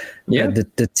stuff. Yeah,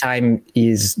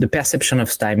 the perception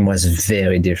of time was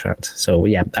very different. So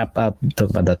yeah, I'll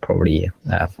talk about that probably.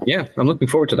 Yeah, I'm looking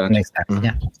forward to that next time. Mm-hmm.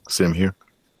 Yeah, same here.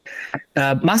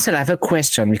 Marcel, I have a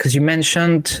question, because you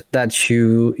mentioned that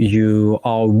you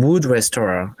are a wood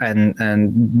restorer, and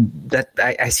that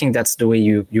I think that's the way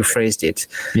you phrased it.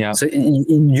 Yeah. So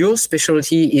your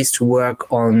specialty is to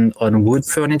work on wood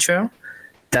furniture.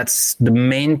 That's the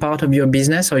main part of your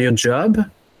business or your job?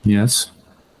 Yes.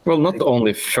 Well, not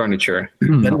only furniture,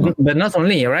 but not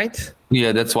only, right?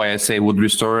 Yeah, that's why I say wood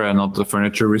restorer and not the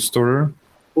furniture restorer.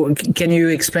 Can you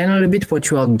explain a little bit what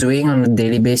you are doing on a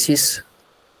daily basis?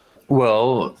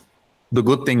 Well, the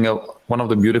good thing, one of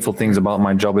the beautiful things about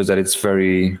my job is that it's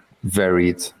very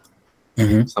varied.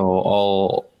 Mm-hmm. So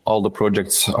all the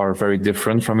projects are very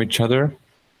different from each other.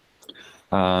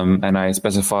 And I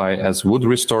specify as wood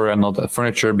restorer and not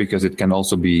furniture, because it can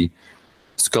also be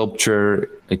sculpture.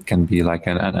 It can be like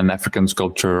an African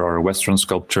sculpture or a Western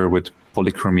sculpture with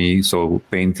polychromy, so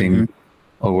painting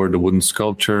over the wooden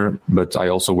sculpture. But I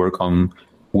also work on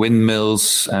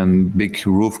windmills and big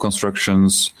roof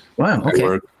constructions. Wow, okay. I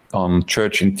work on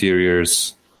church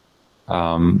interiors.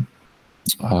 So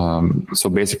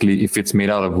basically, if it's made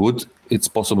out of wood, it's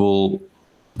possible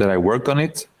that I work on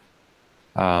it.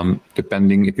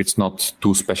 Depending if it's not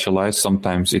too specialized.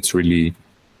 Sometimes it's really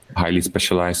highly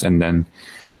specialized, and then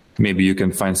maybe you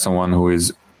can find someone who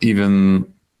is even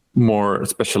more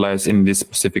specialized in this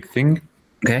specific thing.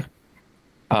 Okay.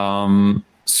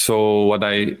 So what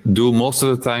I do most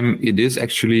of the time, it is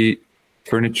actually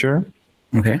furniture.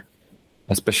 Okay.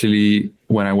 Especially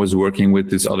when I was working with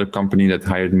this other company that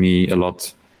hired me a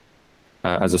lot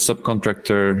as a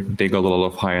subcontractor. They got a lot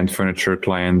of high-end furniture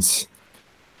clients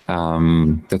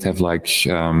that have like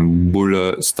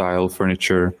Bulle style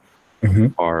furniture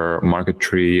or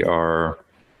marquetry or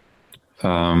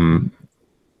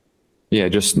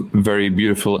just very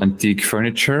beautiful antique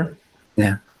furniture.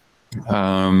 Yeah.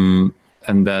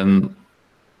 And then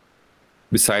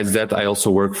besides that, I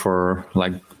also work for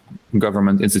like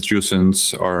government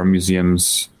institutions or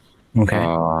museums,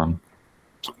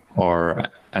 or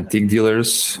antique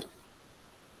dealers.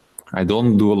 I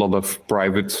don't do a lot of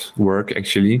private work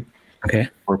actually,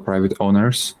 for private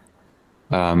owners.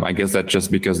 I guess that's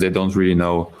just because they don't really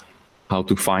know how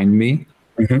to find me,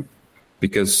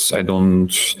 because I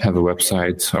don't have a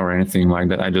website or anything like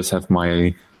that. I just have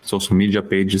my social media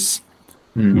pages.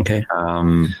 Okay.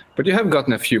 But you have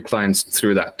gotten a few clients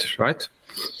through that, right?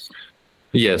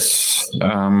 Yes.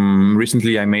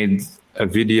 Recently I made a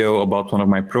video about one of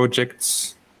my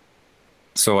projects.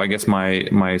 So I guess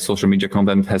my social media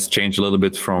content has changed a little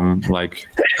bit from like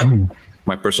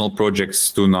my personal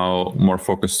projects to now more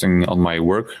focusing on my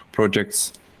work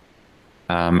projects.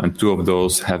 And two of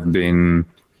those have been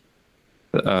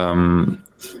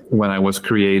when I was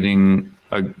creating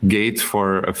a gate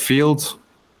for a field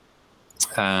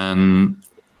and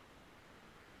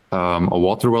a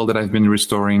water well that I've been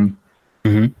restoring.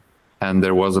 And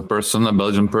there was a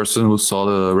Belgian person, who saw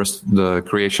the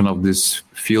creation of this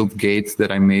field gate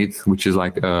that I made, which is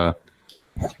like a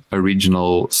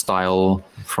regional style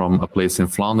from a place in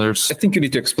Flanders. I think you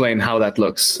need to explain how that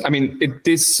looks. I mean, it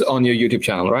is on your YouTube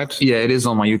channel, right? Yeah, it is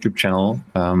on my YouTube channel,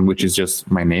 which is just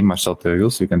my name, Marcel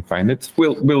Teugels. You can find it.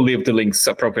 We'll leave the links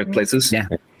appropriate places. Yeah.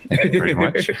 Very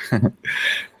much.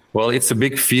 Well, it's a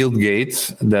big field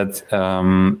gate that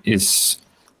is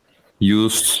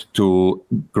used to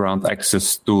grant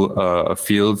access to a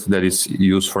field that is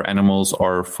used for animals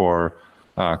or for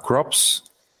crops.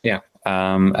 Yeah.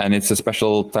 And it's a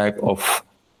special type of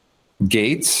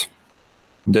gate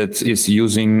that is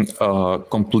using a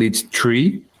complete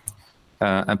tree,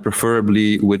 and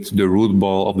preferably with the root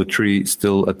ball of the tree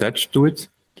still attached to it.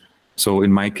 So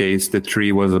in my case, the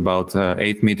tree was about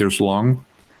 8 meters long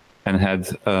and had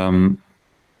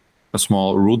a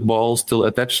small root ball still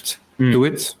attached to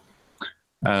it.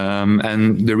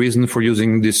 And the reason for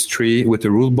using this tree with the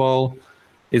root ball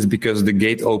is because the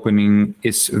gate opening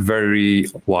is very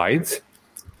wide.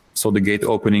 So the gate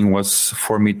opening was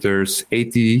 4 meters,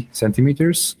 80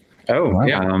 centimeters. Oh, wow.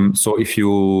 Yeah. So if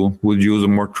you would use a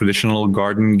more traditional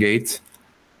garden gate,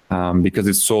 because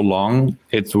it's so long,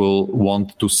 it will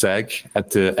want to sag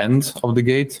at the end of the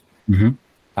gate.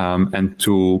 And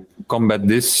to combat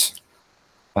this,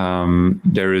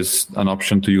 there is an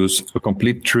option to use a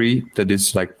complete tree that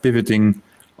is like pivoting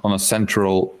on a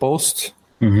central post.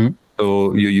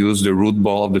 So you use the root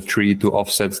ball of the tree to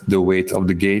offset the weight of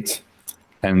the gate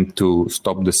and to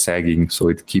stop the sagging, so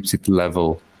it keeps it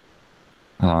level.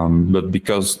 But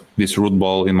because this root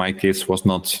ball in my case was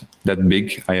not that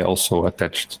big, I also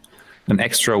attached an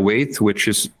extra weight, which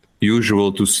is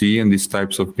usual to see in these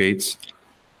types of gates.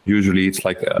 Usually it's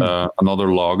like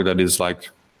another log that is like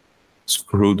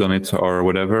screwed on it or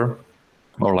whatever,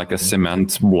 or like a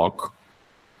cement block.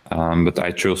 But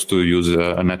I chose to use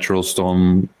a natural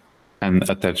stone and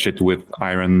attach it with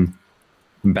iron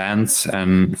bands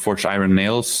and forged iron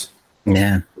nails.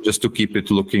 Yeah. Just to keep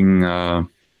it looking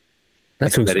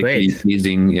that looks great.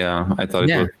 Pleasing. Yeah, I thought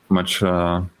it was a much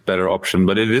better option,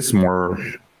 but it is more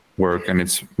work and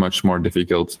it's much more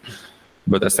difficult.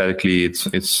 But aesthetically,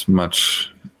 it's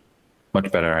much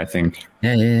better, I think.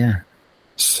 Yeah.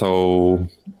 So,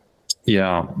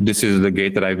 yeah, this is the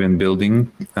gate that I've been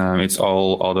building. It's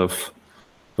all out of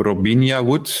Robinia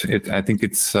wood. I think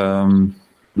it's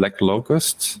black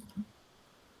locust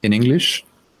in English,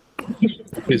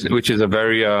 which is a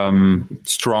very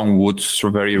strong wood, so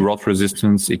very rot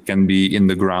resistance. It can be in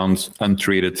the ground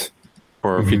untreated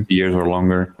for 50 years or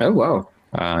longer. Oh, wow.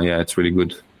 Yeah, it's really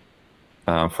good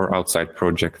for outside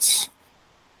projects.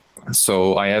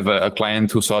 So I have a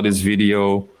client who saw this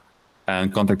video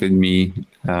and contacted me,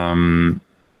 and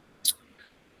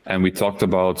we talked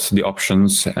about the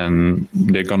options, and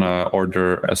they're gonna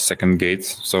order a second gate,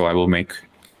 so I will make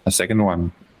a second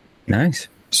one. Nice.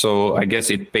 So I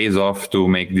guess it pays off to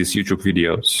make these YouTube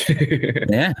videos.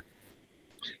 Yeah.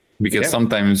 Because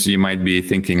sometimes you might be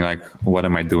thinking like, what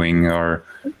am I doing? Or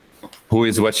who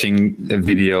is watching a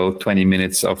video 20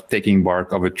 minutes of taking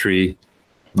bark of a tree?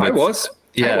 But, I was.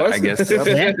 I guess.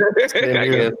 I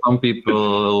guess some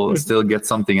people still get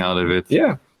something out of it.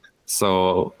 Yeah.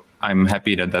 So I'm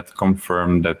happy that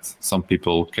confirmed that some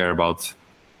people care about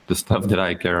the stuff that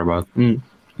I care about.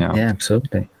 Yeah,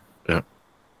 absolutely. Yeah.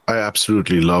 I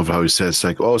absolutely love how he says,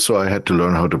 like, also I had to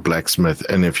learn how to blacksmith.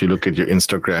 And if you look at your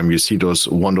Instagram, you see those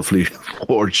wonderfully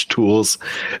forged tools.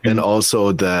 And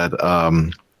also that,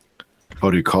 how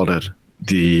do you call it?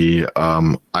 The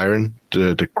iron,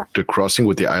 the crossing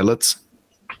with the eyelets.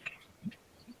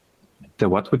 The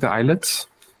what with the eyelets?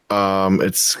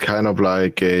 It's kind of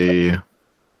like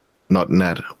not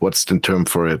net. What's the term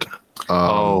for it?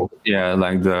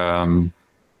 Like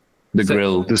the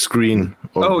grill. The screen.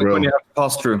 Grill. When you have to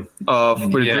pass through.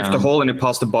 When you drift the hole and you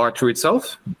pass the bar through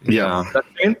itself? Yeah.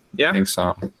 Yeah. I think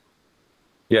so.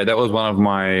 Yeah, that was one of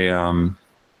my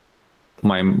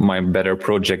my better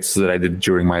projects that I did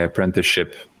during my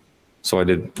apprenticeship. So I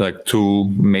did like 2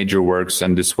 major works,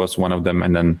 and this was one of them.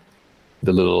 And then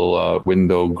the little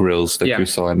window grills that you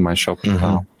saw in my shop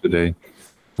today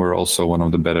were also one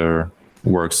of the better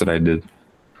works that I did.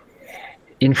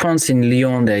 In France, in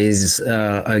Lyon, there is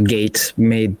a gate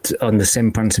made on the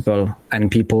same principle,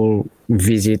 and people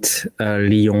visit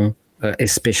Lyon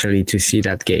especially to see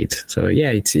that gate. So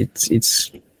yeah,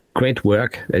 it's great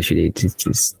work that you did. It's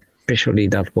especially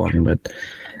that one, but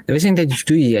everything that you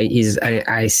do is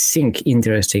I think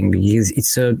interesting because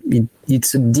it's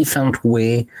a different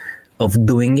way of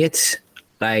doing it.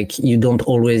 Like you don't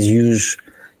always use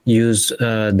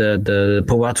the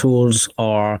power tools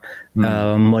or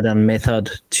modern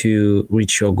method to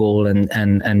reach your goal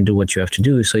and do what you have to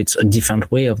do. So it's a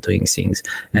different way of doing things,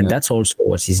 and that's also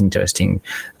what is interesting.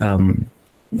 I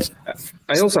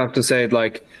also have to say,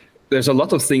 like, there's a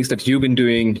lot of things that you've been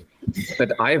doing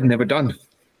that I have never done.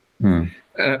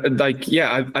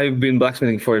 I've been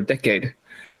blacksmithing for a decade,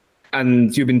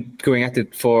 and you've been going at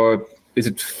it for, is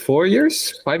it 4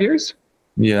 years, 5 years?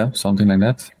 Yeah, something like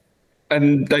that.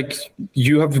 And like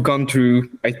you have gone through,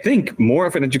 I think, more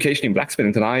of an education in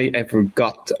blacksmithing than I ever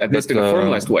got, at least in a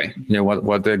formalized way. Yeah, what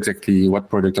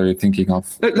project are you thinking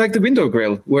of? Like the window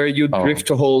grill, where you drift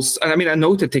the holes. And I mean, I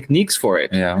know the techniques for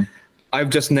it. Yeah. I've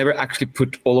just never actually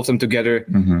put all of them together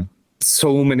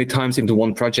so many times into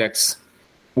one project,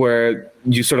 where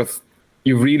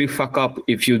you really fuck up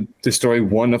if you destroy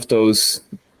one of those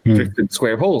drifted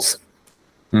square holes.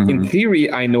 In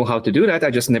theory, I know how to do that. I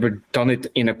just never done it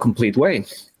in a complete way.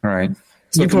 Right.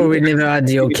 So you probably never had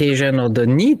the occasion or the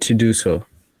need to do so,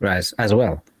 right? As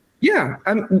well. Yeah,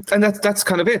 and that's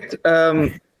kind of it.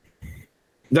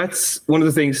 That's one of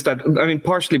the things that, I mean,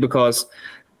 partially because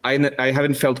I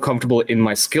haven't felt comfortable in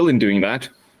my skill in doing that.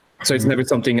 So it's never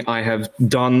something I have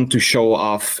done to show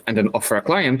off and then offer a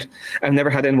client. I've never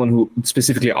had anyone who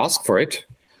specifically asked for it,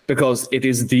 because it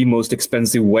is the most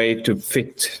expensive way to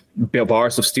fit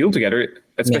bars of steel together,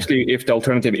 especially if the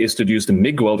alternative is to use the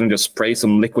MIG weld and just spray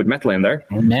some liquid metal in there.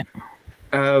 Yeah.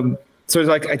 So it's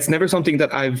like, it's never something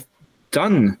that I've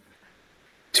done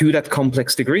to that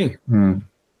complex degree. And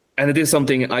it is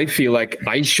something I feel like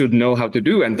I should know how to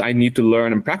do, and I need to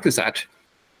learn and practice at.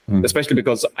 Especially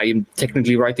because I am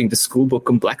technically writing the school book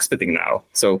on blacksmithing now.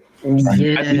 So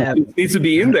it needs to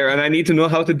be in there, and I need to know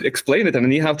how to explain it, and I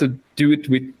need how to do it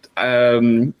with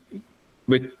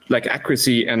like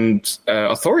accuracy and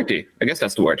authority. I guess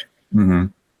that's the word.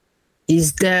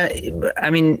 Is there? I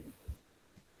mean,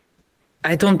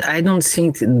 I don't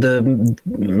think the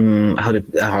how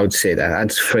to say that.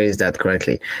 I'd phrase that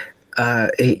correctly.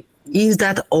 Is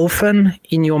that often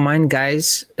in your mind,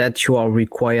 guys, that you are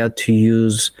required to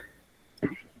use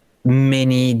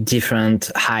many different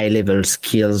high-level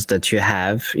skills that you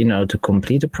have in order to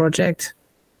complete a project?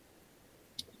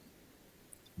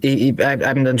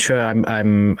 I'm not sure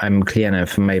I'm clear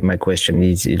enough. My question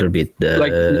is a little bit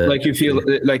like you feel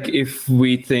like if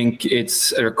we think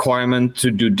it's a requirement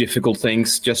to do difficult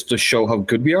things just to show how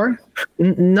good we are.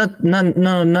 Not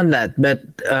that, but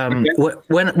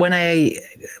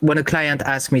when a client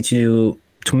asks me to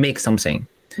make something,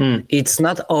 it's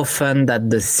not often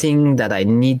that the thing that I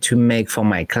need to make for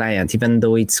my client, even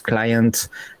though it's client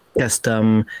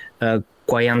custom.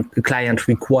 Client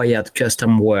required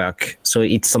custom work, so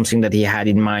it's something that he had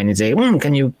in mind. He say,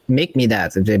 "Can you make me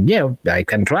that?" I say, "Yeah, I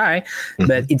can try,"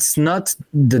 but it's not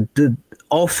the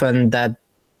often that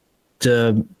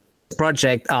the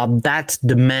projects are that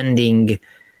demanding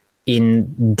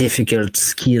in difficult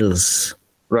skills.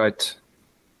 Right.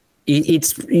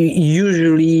 It's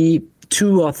usually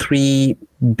 2 or 3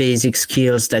 basic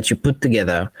skills that you put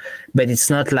together, but it's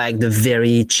not like the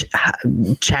very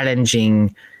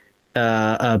challenging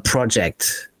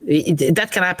project. That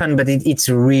can happen, but it's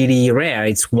really rare.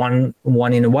 It's one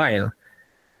in a while.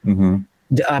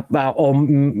 Or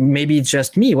maybe it's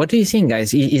just me. What do you think,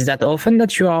 guys? Is that often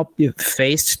that you are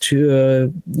faced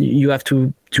to you have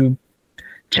to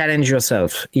challenge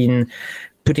yourself in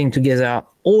putting together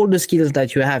all the skills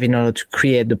that you have in order to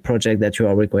create the project that you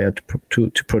are required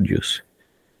to produce?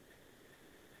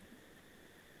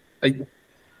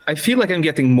 I feel like I'm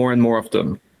getting more and more of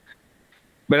them.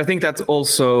 But I think that's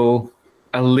also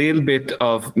a little bit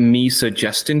of me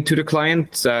suggesting to the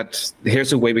client that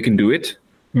here's a way we can do it.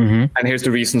 And here's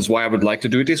the reasons why I would like to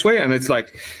do it this way. And it's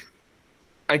like,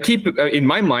 I keep in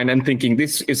my mind, I'm thinking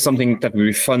this is something that would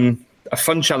be a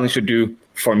fun challenge to do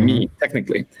for me,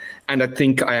 technically. And I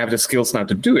think I have the skills now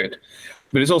to do it.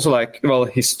 But it's also like, well,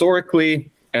 historically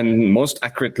and most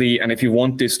accurately, and if you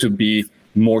want this to be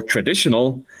more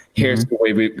traditional, here's the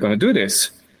way we're going to do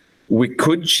this. We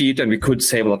could cheat and we could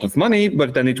save a lot of money,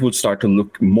 but then it would start to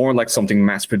look more like something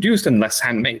mass-produced and less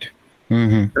handmade.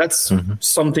 That's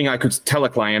something I could tell a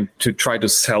client to try to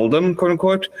sell them, quote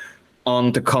unquote,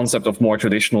 on the concept of more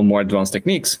traditional, more advanced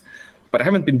techniques. But I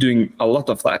haven't been doing a lot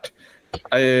of that.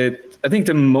 I think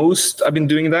the most I've been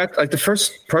doing that, like the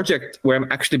first project where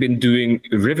I've actually been doing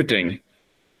riveting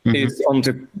is on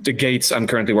the gates I'm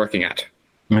currently working at.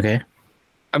 Okay.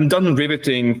 I'm done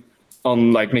riveting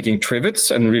on like making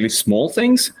trivets and really small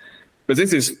things, but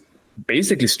this is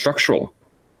basically structural.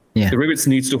 The rivets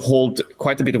needs to hold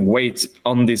quite a bit of weight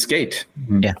on this gate.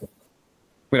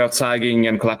 Without sagging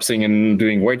and collapsing and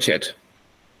doing weird shit.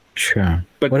 Sure.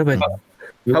 But what about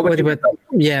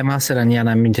Marcel and Jan?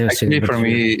 I'm interested. Actually, for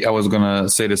me, I was gonna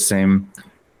say the same.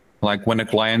 Like when a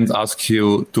client asks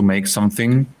you to make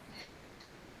something,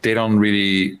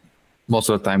 most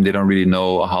of the time they don't really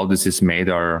know how this is made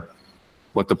or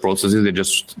what the process is. They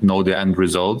just know the end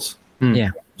results.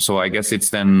 So I guess it's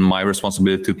then my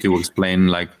responsibility to explain,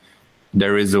 like,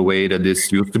 there is a way that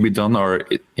this used to be done, or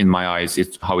in my eyes,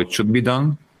 it's how it should be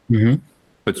done.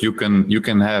 But you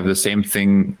can have the same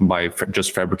thing by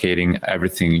just fabricating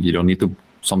everything.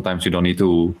 Sometimes you don't need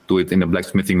to do it in a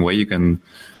blacksmithing way. You can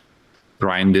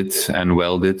grind it and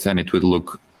weld it, and it will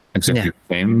look exactly the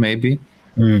same, maybe.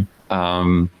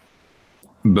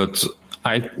 But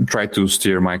I try to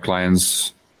steer my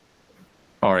clients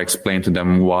or explain to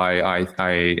them why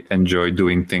I enjoy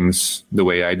doing things the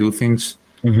way I do things.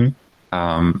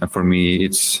 And for me,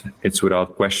 it's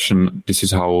without question, this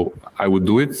is how I would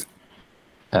do it.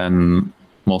 And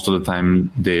most of the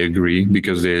time they agree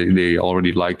because they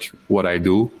already like what I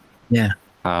do.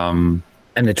 And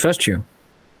they trust you.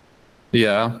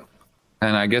 Yeah.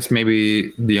 And I guess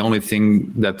maybe the only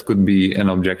thing that could be an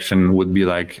objection would be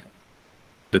like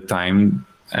the time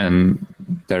and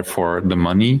therefore the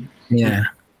money. Yeah.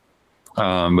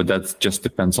 But that just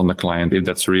depends on the client if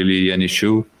that's really an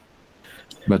issue.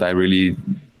 But I really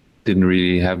didn't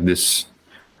really have this.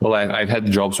 Well, I've had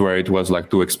jobs where it was like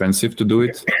too expensive to do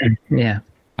it. Yeah.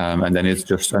 And then it's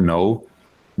just a no.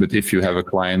 But if you have a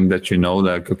client that you know,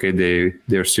 like, okay,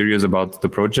 they're serious about the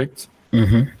project,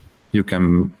 you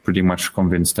can pretty much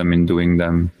convince them in doing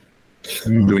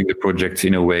the project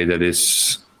in a way that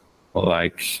is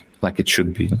like it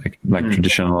should be, like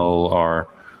traditional or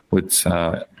with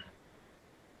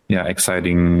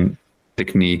exciting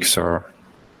techniques or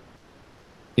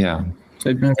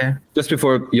Okay. Just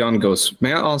before Jan goes,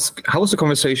 may I ask, how was the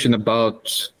conversation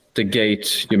about the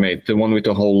gate you made, the one with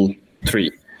the whole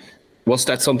tree? Was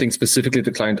that something specifically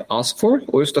the client asked for,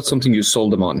 or is that something you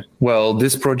sold them on? Well,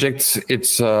 this project,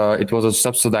 it was a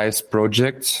subsidized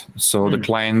project. So the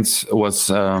client was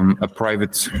a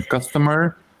private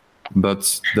customer,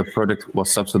 but the product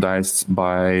was subsidized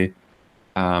by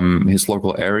his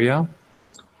local area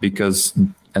because,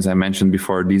 as I mentioned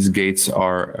before, these gates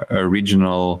are a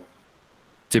regional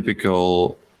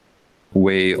typical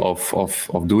way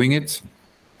of doing it.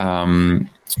 And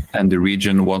the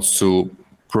region wants to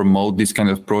promote these kind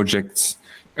of projects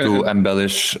to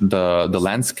embellish the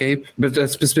landscape. But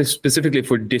that's specifically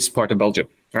for this part of Belgium,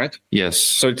 right? Yes.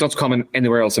 So it's not common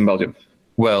anywhere else in Belgium?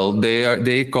 Well,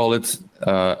 they call it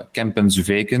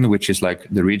Kempensveken, which is like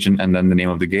the region and then the name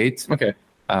of the gate. Okay.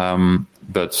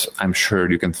 But I'm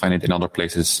sure you can find it in other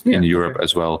places in Europe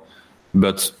as well.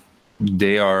 But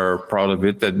they are proud of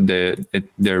it, that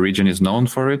their region is known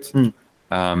for it.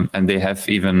 And they have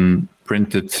even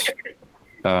printed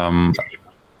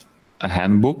a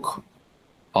handbook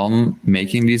on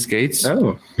making these gates.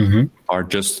 Or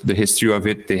just the history of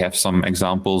it. They have some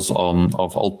examples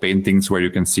of old paintings where you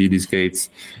can see these gates.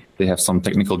 They have some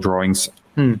technical drawings.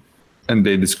 And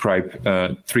they describe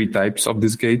 3 types of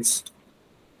these gates.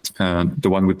 The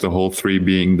one with the whole 3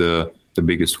 being the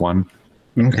biggest one.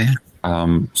 Okay.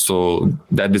 So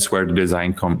that is where the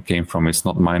design came from. It's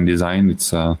not mine design.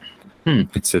 It's a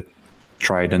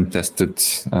tried and tested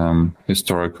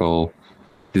historical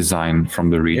design from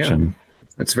the region. Yeah.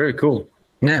 That's very cool.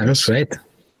 Yeah, that's great.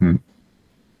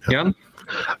 Jan?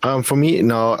 For me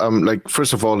now, like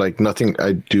first of all, like nothing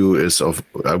I do is of,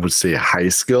 I would say, high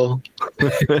skill.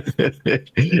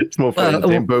 It's more for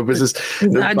entertainment purposes.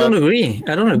 I don't agree.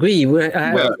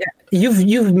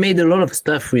 You've made a lot of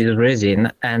stuff with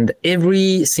resin, and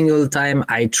every single time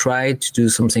I tried to do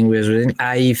something with resin,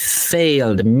 I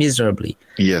failed miserably.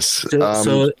 Yes.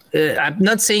 So I'm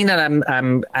not saying that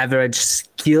I'm average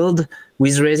skilled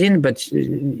with resin, but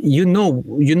you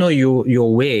know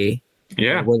your way.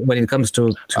 Yeah. When it comes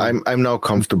to I'm now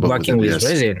comfortable working with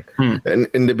resin. And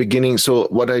in the beginning, so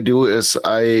what I do is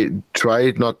I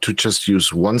try not to just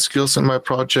use one skills in my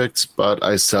projects, but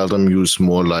I seldom use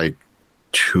more like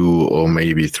 2 or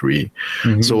maybe 3.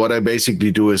 So what I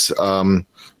basically do is the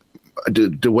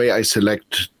way I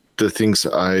select the things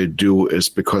I do is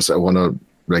because I want to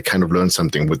like kind of learn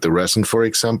something with the resin, for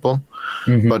example.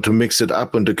 But to mix it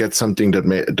up and to get something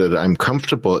that I'm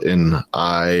comfortable in,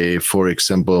 for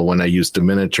example, when I use the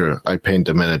miniature, I paint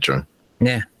the miniature.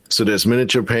 Yeah. So there's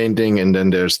miniature painting, and then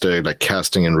there's the like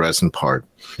casting and resin part.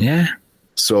 Yeah.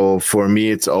 So for me,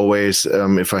 it's always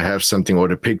if I have something or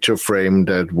the picture frame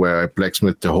where I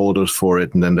blacksmith the holders for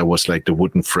it, and then there was like the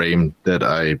wooden frame that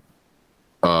I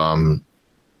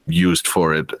used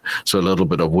for it, so a little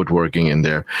bit of woodworking in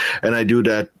there. And I do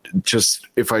that just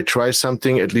if I try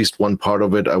something, at least one part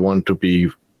of it I want to be,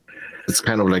 it's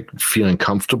kind of like feeling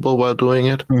comfortable while doing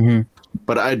it.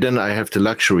 But I have the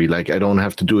luxury, like I don't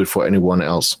have to do it for anyone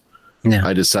else.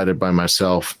 I decided by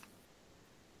myself.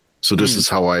 So this is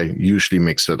how I usually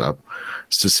mix it up.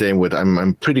 It's the same with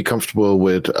I'm pretty comfortable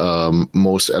with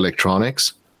most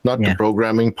electronics. Not the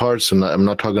programming parts, and I'm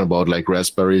not talking about like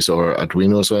Raspberries or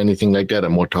Arduinos or anything like that.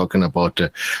 I'm more talking about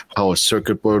how a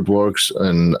circuit board works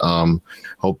and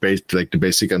how the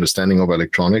basic understanding of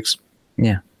electronics.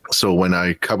 Yeah. So when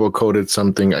I color coded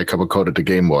something, I color coded the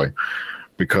Game Boy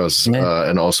because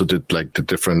and also did like the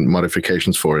different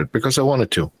modifications for it because I wanted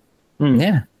to.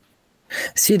 Yeah.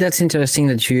 See, that's interesting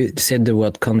that you said the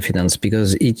word confidence,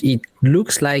 because it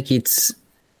looks like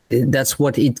that's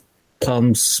what it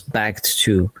comes back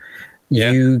to.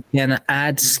 You can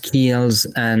add skills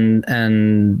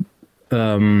and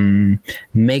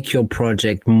make your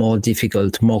project more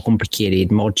difficult, more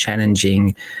complicated, more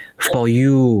challenging for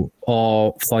you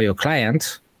or for your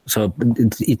client. So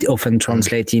it often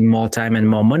translates in more time and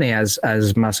more money, as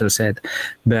Marcel said,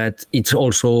 but it's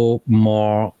also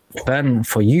more fun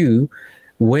for you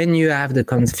when you have the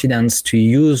confidence to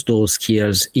use those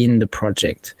skills in the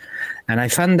project. And I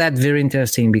found that very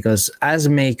interesting because as a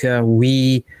maker,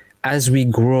 as we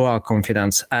grow our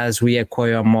confidence, as we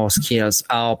acquire more skills,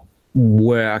 our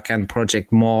work and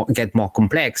project get more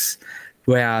complex.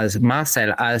 Whereas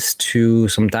Marcel has to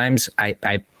sometimes,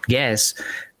 I guess,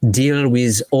 deal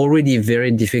with already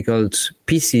very difficult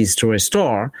pieces to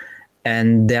restore,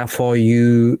 and therefore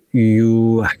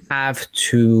you have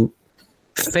to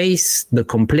face the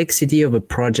complexity of a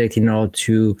project in order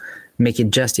to make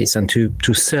it justice and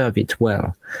to serve it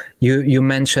well. You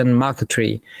mentioned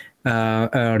marquetry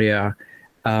earlier.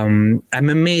 I'm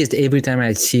amazed every time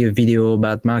I see a video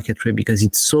about marquetry because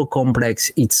it's so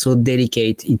complex, it's so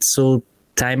delicate, it's so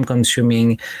time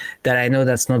consuming that I know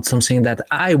that's not something that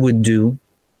I would do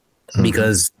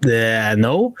because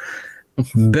no.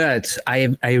 But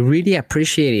I really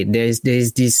appreciate it. There's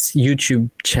this YouTube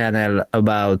channel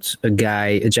about a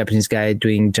Japanese guy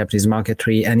doing Japanese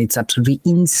marquetry, and it's absolutely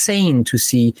insane to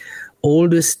see all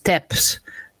the steps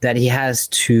that he has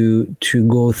to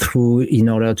go through in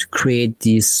order to create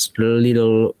these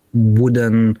little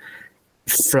wooden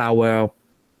flower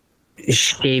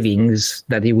shavings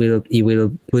that he will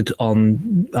put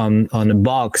on a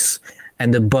box.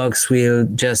 And the box will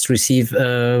just receive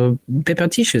paper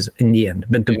tissues in the end.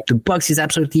 But the box is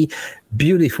absolutely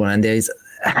beautiful. And there is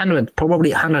probably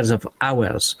hundreds of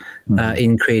hours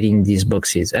in creating these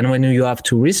boxes. And when you have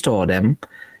to restore them,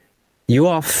 you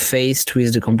are faced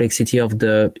with the complexity of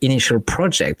the initial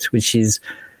project, which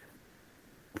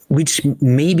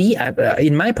maybe,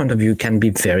 in my point of view, can be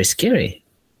very scary.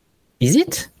 Is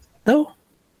it, though?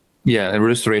 Yeah,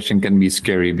 restoration can be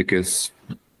scary because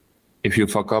if you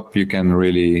fuck up, you can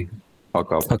really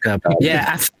fuck up.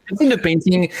 Yeah, I've seen the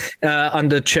painting on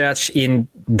the church in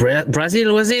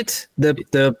Brazil, was it? The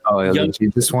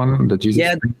Jesus one? The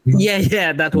Jesus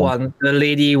yeah, that one. The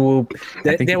lady who...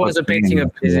 There was a painting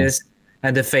of Jesus,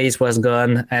 and the face was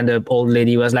gone, and the old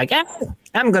lady was like,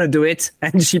 I'm going to do it.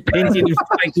 And she painted a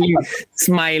fucking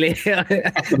smiley.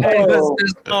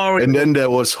 And then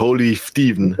there was Holy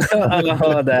Stephen.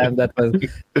 Oh, damn, that was...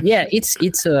 Yeah, it's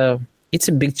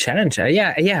a big challenge.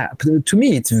 Yeah. To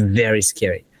me, it's very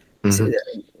scary. Mm-hmm.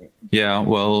 Yeah,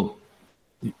 well,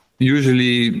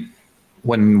 usually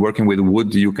when working with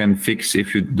wood, you can fix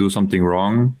if you do something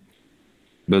wrong.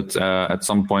 But at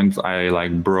some point, I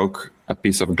broke a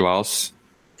piece of glass.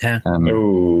 Yeah.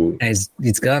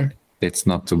 It's gone. It's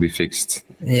not to be fixed.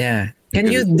 Yeah.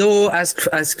 Can you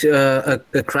ask a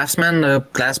craftsman, a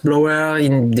glass blower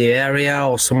in the area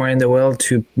or somewhere in the world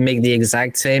to make the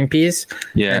exact same piece?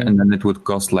 Yeah, and then it would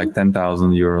cost like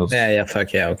 10,000 euros. Yeah,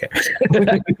 fuck yeah, okay.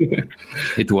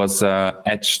 It was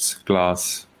etched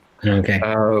glass. Okay.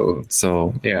 Oh,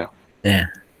 so yeah. Yeah.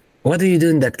 What do you do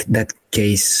in that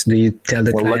case? Do you tell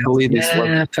the client? Luckily,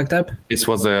 fucked up. This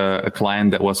was a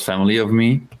client that was family of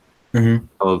me,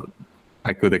 so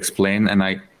I could explain, and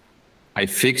I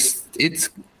fixed it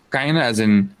kind of as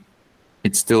in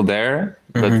it's still there,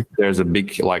 but there's a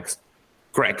big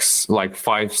cracks,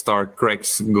 5-star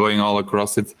cracks going all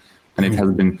across it. And it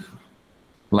has been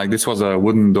this was a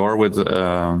wooden door with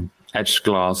etched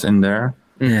glass in there.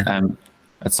 Yeah. And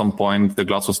at some point the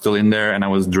glass was still in there and I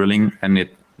was drilling and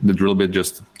the drill bit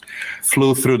just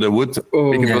flew through the wood.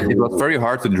 It was very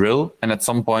hard to drill. And at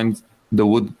some point the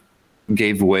wood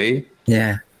gave way.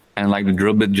 Yeah. And the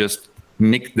drill bit just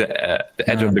nicked the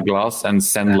edge of the glass and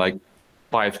sent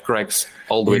 5 cracks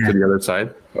all the way to the other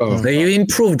side. So you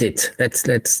improved it. Let's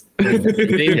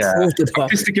improved it.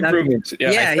 Artistic improvement.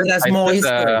 Yeah, it has more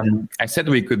history. I said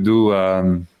we could do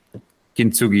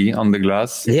kintsugi on the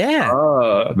glass. Yeah.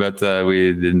 But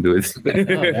we didn't do it.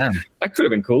 That could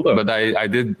have been cool though. But I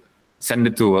did send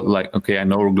it to I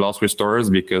know glass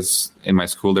restorers because in my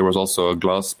school there was also a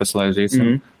glass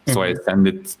specialization. So I sent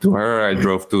it to her. I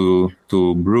drove to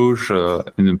Bruges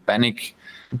in a panic,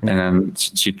 and then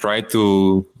she tried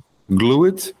to glue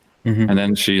it, and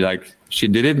then she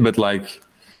did it, but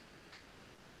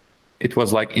it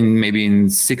was in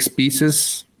 6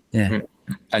 pieces. Yeah.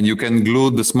 And you can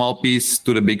glue the small piece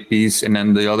to the big piece, and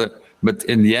then the other. But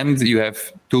in the end, you have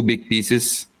 2 big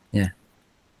pieces. Yeah.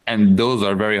 And those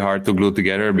are very hard to glue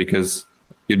together because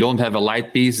you don't have a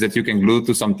light piece that you can glue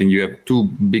to something. You have 2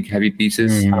 big heavy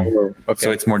pieces.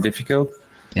 So it's more difficult.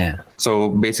 Yeah. So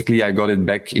basically I got it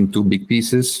back in 2 big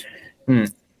pieces.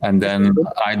 And then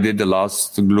I did the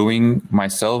last gluing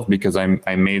myself because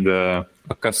I made a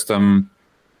custom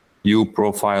U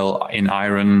profile in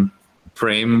iron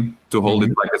frame to hold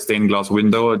it like a stained glass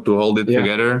window to hold it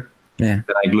together. Yeah.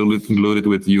 Then I glued it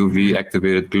with UV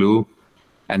activated glue.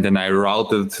 And then I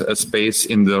routed a space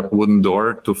in the wooden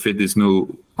door to fit this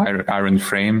new iron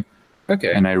frame.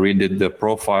 Okay. And I redid the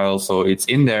profile, so it's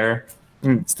in there,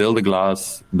 still the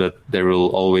glass, but there will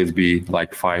always be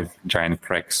like 5 giant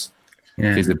cracks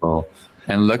visible.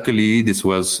 And luckily, this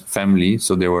was family,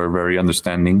 so they were very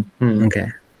understanding.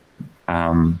 Okay.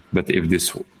 But if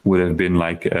this would have been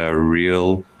like a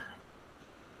real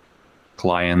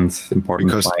client,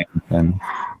 important client, then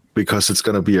because it's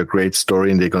going to be a great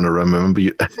story and they're going to remember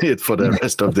it for the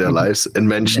rest of their lives and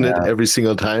mention it every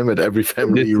single time at every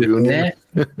family reunion.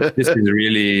 This is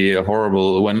really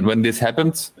horrible. When this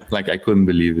happened, like I couldn't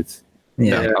believe it.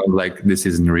 I was like, this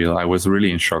isn't real. I was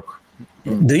really in shock.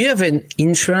 Do you have an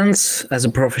insurance as a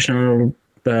professional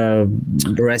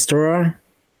restorer?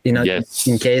 Yes.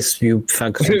 In case you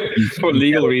fuck for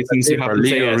legal reasons. For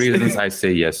legal reasons, I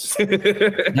say yes.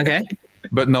 Okay.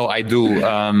 But no, I do.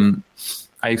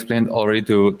 I explained already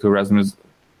to Rasmus,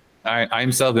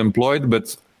 I'm self-employed,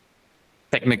 but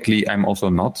technically I'm also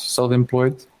not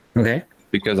self-employed. Okay.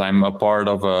 Because I'm a part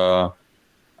of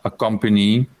a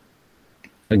company.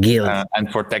 A guild.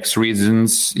 And for tax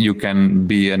reasons, you can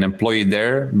be an employee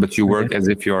there, but you work as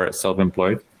if you're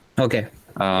self-employed. Okay.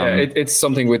 It's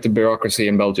something with the bureaucracy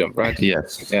in Belgium, right?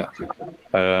 Yes. Yeah.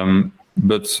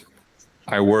 But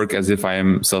I work as if I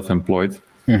am self-employed,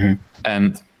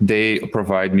 and they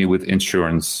provide me with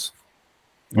insurance.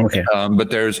 Okay. But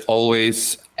there's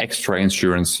always extra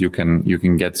insurance you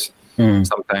can get.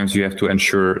 Sometimes you have to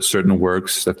insure certain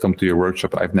works that come to your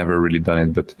workshop. I've never really done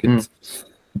it, but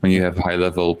when you have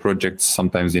high-level projects,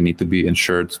 sometimes they need to be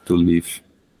insured to leave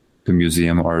the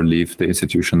museum or leave the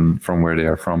institution from where they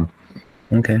are from.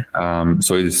 Okay.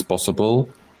 So it is possible,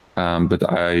 but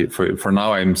for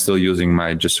now I'm still using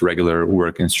my just regular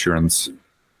work insurance.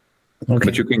 Okay.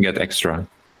 But you can get extra.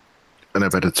 And I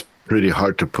bet it's pretty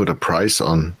hard to put a price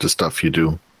on the stuff you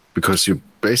do because you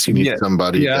basically need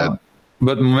somebody that.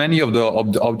 But many of the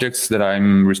objects that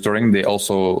I'm restoring, they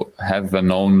also have a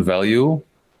known value.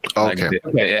 Okay.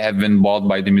 Like they have been bought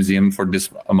by the museum for this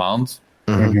amount.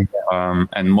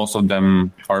 And most of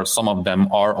them, or some of them,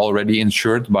 are already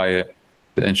insured by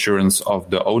the insurance of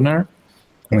the owner.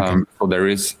 So there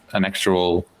is an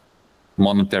actual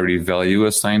monetary value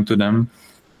assigned to them.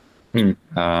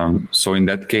 So in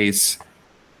that case,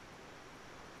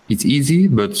 it's easy,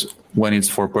 but when it's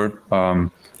for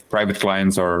private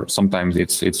clients, or sometimes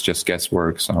it's just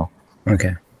guesswork. So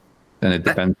then it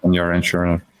depends on your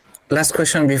insurer. Last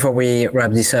question before we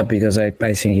wrap this up, because I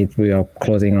think we are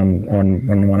closing on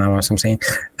 1 hour or something.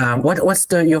 What's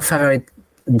your favorite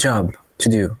job to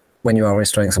do when you are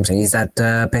restoring something? Is that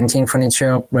painting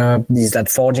furniture? Is that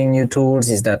forging new tools?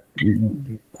 Is that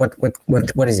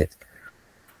what is it?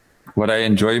 What I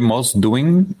enjoy most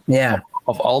doing? Yeah.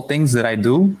 Of all things that I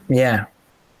do? Yeah.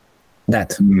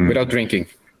 That. Without drinking.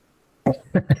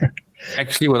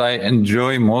 Actually, what I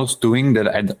enjoy most doing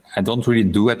that I don't really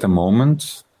do at the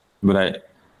moment, but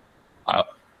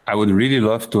I would really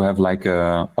love to have like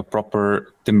a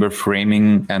proper timber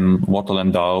framing and wattle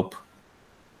and daub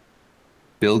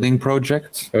building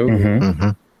project.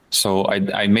 So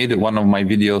I made it. One of my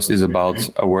videos is about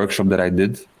a workshop that I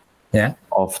did. Yeah.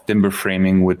 Of timber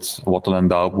framing with wattle and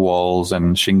daub walls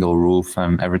and shingle roof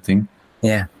and everything.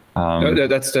 Yeah.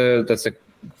 That's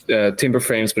the timber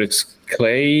frames, but it's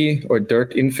clay or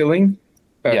dirt infilling.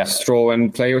 Straw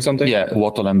and clay or something. Yeah,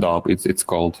 wattle and daub. It's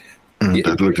called.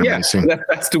 That looked amazing.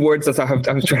 That's the words that I'm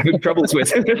having troubles with.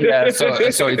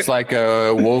 So it's like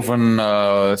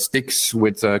woven sticks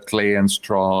with clay and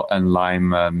straw and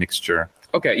lime mixture.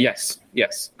 Okay. Yes.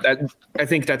 I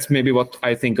think that's maybe what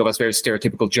I think of as very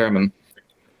stereotypical German.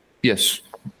 Yes.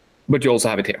 But you also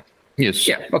have it here. Yes.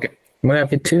 Yeah. Okay. We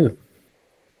have it too.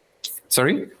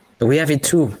 Sorry? We have it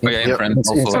too. Oh, yeah, in France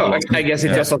also. I guess it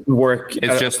just doesn't work.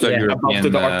 It's just a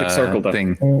European the Arctic Circle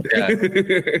thing.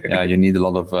 Yeah, you need a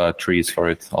lot of trees for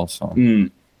it also.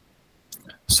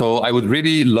 So I would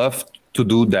really love to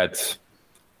do that.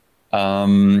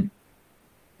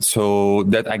 So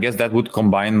that I guess that would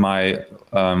combine my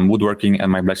woodworking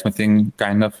and my blacksmithing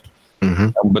kind of.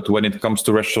 But when it comes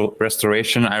to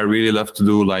restoration, I really love to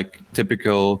do like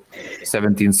typical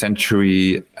 17th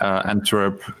century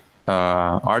Antwerp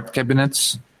art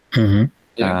cabinets.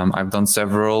 I've done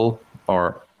several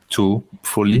or 2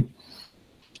 fully.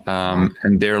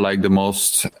 And they're like the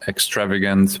most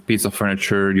extravagant piece of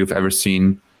furniture you've ever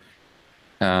seen.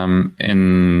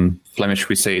 In Flemish,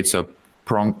 we say it's a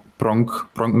pronk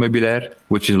meubilair,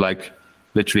 which is like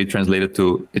literally translated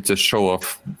to it's a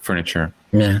show-off furniture.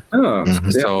 Yeah.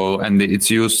 So, and it's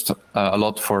used a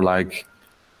lot for like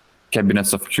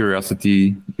cabinets of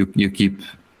curiosity. You keep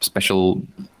special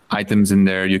items in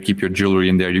there. You keep your jewelry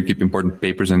in there. You keep important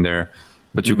papers in there.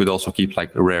 But you could also keep like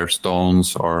rare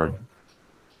stones or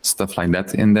stuff like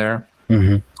that in there.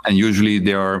 and usually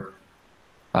they are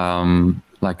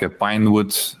like a pine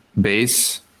wood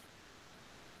base,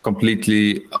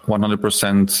 completely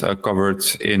 100% covered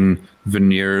in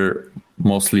veneer,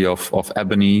 mostly of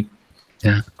ebony,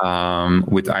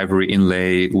 with ivory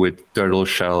inlay, with turtle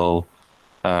shell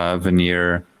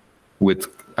veneer, with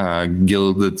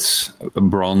gilded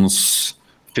bronze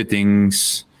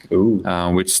fittings,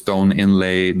 with stone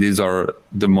inlay. These are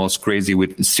the most crazy,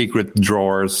 with secret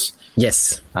drawers.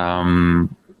 Yes.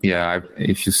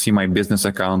 If you see my business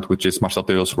account, which is Marcel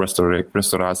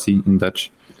Restauratie in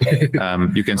Dutch,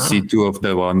 you can see two of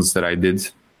the ones that I did.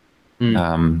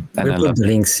 And we'll put the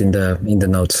links in the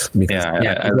notes. Because,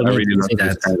 I really love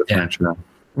this kind of furniture.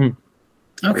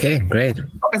 Okay, great.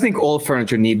 I think all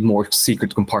furniture need more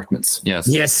secret compartments. Yes.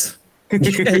 Yes,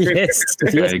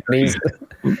 please.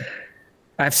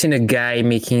 I've seen a guy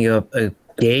making a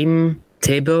game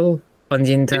table on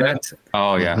the internet.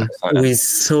 Oh yeah, with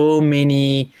so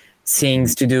many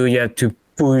things to do. You have to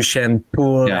push and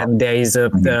pull, and there is a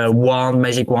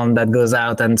magic wand that goes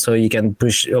out, and so you can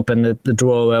open the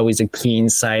drawer with a key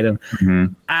inside, and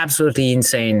absolutely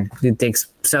insane. It takes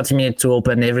 30 minutes to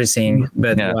open everything,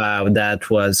 but wow, that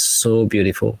was so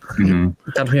beautiful. Can't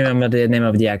remember the name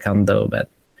of the account though, but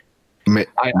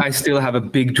I still have a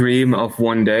big dream of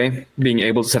one day being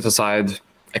able to set aside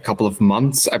a couple of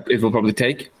months. It will probably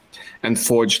take. And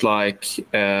forge like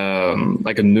a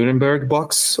Nuremberg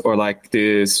box, or like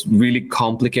this really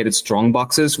complicated strong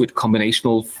boxes with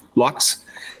combinational locks,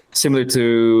 similar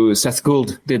to Seth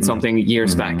Gould did something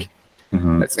years back.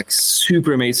 That's like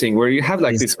super amazing, where you have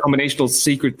like this combinational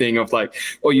secret thing of like,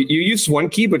 you use one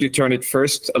key, but you turn it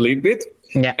first a little bit.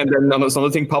 Yeah. And then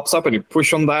another thing pops up and you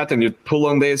push on that and you pull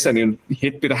on this and you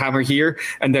hit with a hammer here,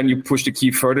 and then you push the key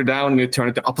further down and you turn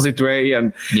it the opposite way,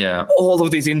 and all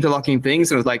of these interlocking things.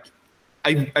 And it's like,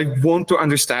 I want to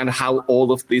understand how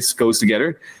all of this goes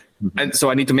together. And so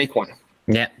I need to make one.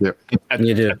 Yeah. At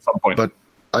some point. But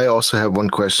I also have one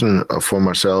question for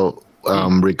Marcel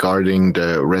regarding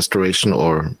the restoration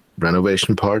or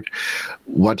renovation part.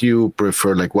 What do you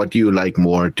prefer? Like, what do you like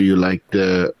more? Do you like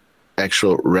the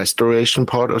actual restoration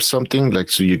part of something? Like,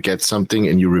 so you get something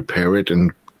and you repair it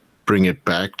and bring it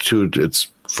back to its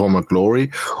former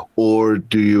glory? Or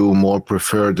do you more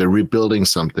prefer the rebuilding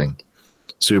something?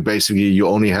 So you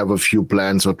only have a few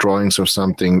plans or drawings or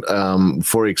something.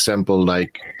 For example,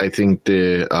 like I think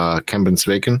the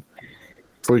Kempensweken,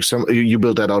 for example, you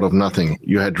built that out of nothing.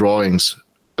 You had drawings,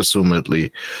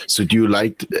 assumedly. So do you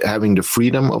like having the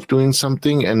freedom of doing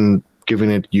something and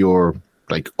giving it your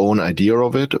like own idea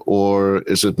of it? Or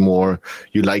is it more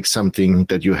you like something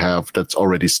that you have that's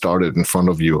already started in front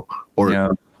of you,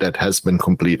 or that has been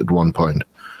complete at one point?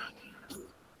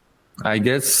 I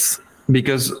guess,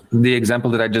 because the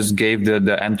example that I just gave,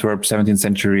 the Antwerp 17th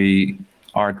century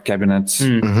art cabinets,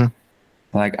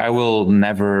 like I will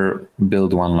never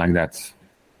build one like that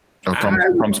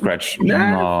from scratch. No,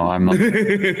 I'm not.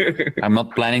 I'm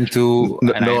not planning to.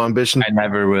 No ambition. I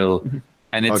never will.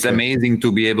 And it's amazing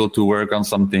to be able to work on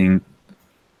something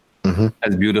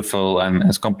as beautiful and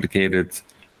as complicated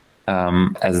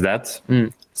as that.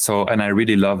 So, and I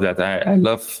really love that. I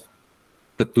love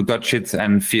to touch it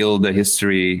and feel the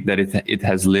history that it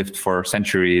has lived for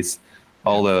centuries,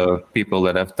 all the people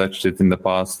that have touched it in the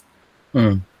past.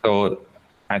 So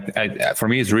for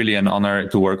me, it's really an honor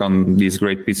to work on these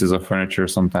great pieces of furniture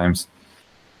sometimes.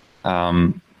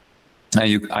 I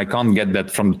can't get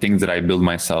that from things that I build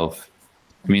myself.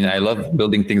 I mean, I love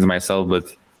building things myself,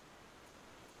 but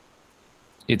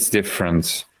it's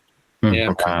different.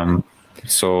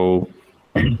 So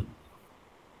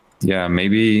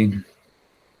maybe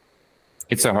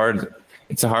it's a hard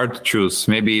to choose.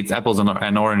 Maybe it's apples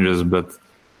and oranges, but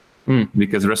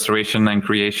because restoration and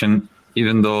creation,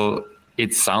 even though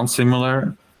it sounds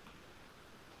similar,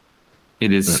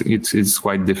 it's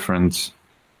quite different.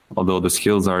 Although the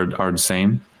skills are the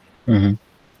same. Yeah.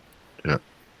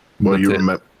 Well,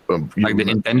 the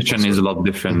intention is a lot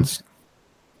different.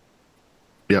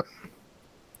 Yeah.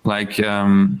 Like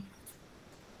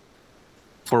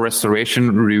for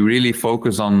restoration, we really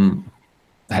focus on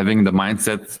having the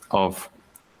mindset of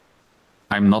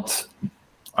I'm not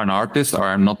an artist, or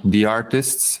I'm not the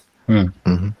artist.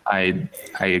 I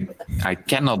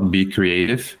cannot be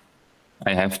creative.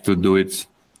 I have to do it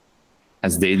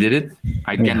as they did it.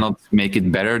 I cannot make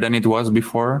it better than it was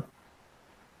before.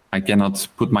 I cannot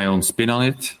put my own spin on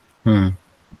it.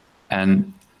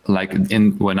 And like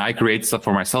when I create stuff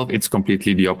for myself, it's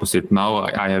completely the opposite. Now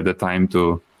I have the time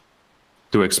to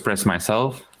express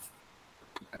myself.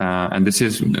 And this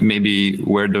is maybe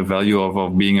where the value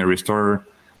of being a restorer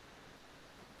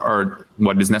or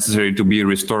what is necessary to be a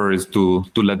restorer is to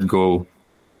let go.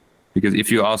 Because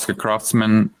if you ask a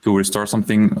craftsman to restore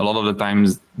something, a lot of the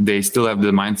times they still have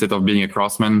the mindset of being a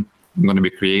craftsman. I'm going to be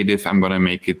creative. I'm going to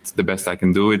make it the best I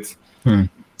can do it.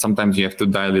 Sometimes you have to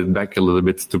dial it back a little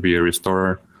bit to be a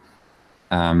restorer,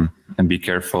 and be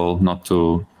careful not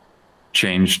to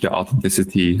change the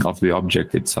authenticity of the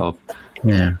object itself.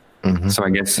 Yeah. Mm-hmm. So I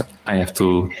guess I have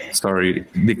to,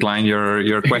 decline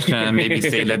your question and maybe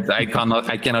say that I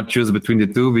cannot choose between the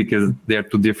two because they're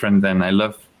too different, and I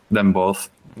love them both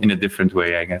in a different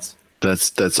way, I guess.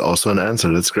 That's also an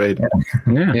answer. That's great.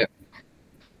 Yeah.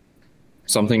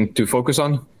 Something to focus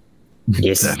on?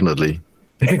 Yes. Definitely.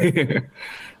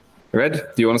 Red,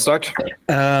 do you want to start?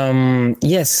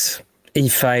 Yes.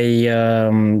 If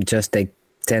I just take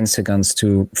 10 seconds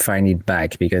to find it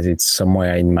back because it's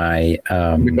somewhere in my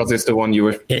because it's the one you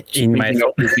were in my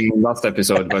last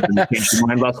episode, but you changed your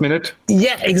mind last minute.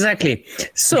 Yeah, exactly.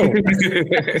 So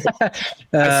I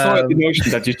saw the notion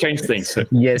that you changed things.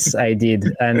 Yes, I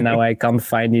did, and now I can't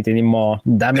find it anymore.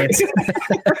 Damn it!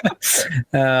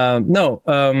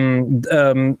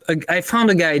 I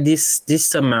found a guy this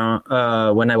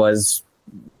summer when I was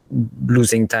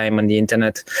losing time on the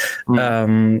internet,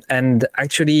 and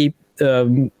actually.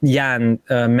 Jan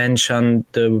mentioned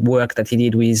the work that he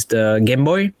did with the Game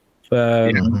Boy,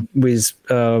 with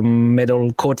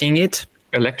metal coating it.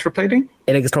 Electroplating?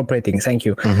 Electroplating, thank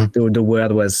you. The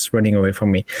word was running away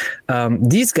from me.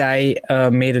 This guy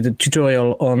made a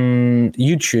tutorial on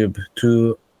YouTube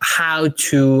to how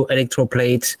to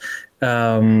electroplate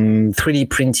 3D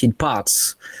printed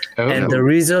parts. And the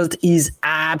result is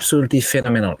absolutely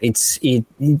phenomenal. It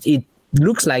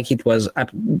looks like it was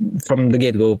from the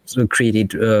get-go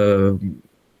created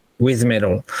with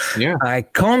metal. Yeah, I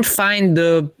can't find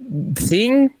the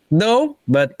thing though,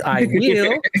 but I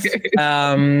will.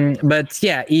 But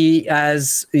yeah, he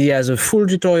has a full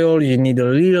tutorial. You need a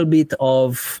little bit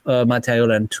of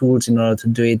material and tools in order to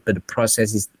do it, but the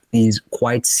process is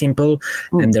quite simple,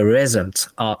 and the results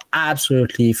are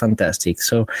absolutely fantastic.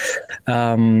 So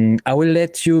I will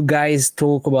let you guys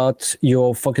talk about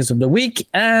your focus of the week,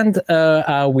 and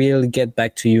I will get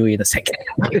back to you in a second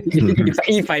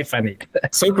if I find it.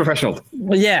 So professional.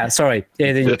 Yeah, sorry,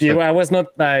 I was not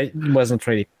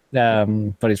ready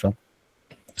for this one.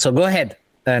 So go ahead,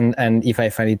 and if I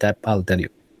find it, I'll tell you.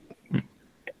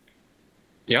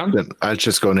 Yeah, then I'll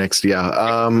just go next.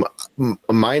 Yeah,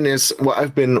 mine is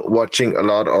I've been watching a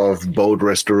lot of boat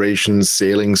restoration,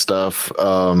 sailing stuff.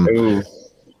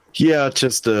 Yeah,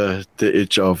 just the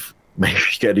itch of maybe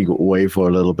getting away for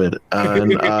a little bit.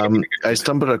 And I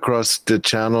stumbled across the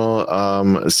channel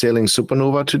Sailing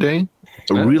Supernova today,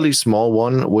 a really small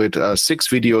one with 6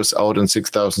 videos out and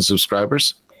 6,000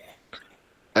 subscribers.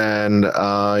 And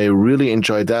I really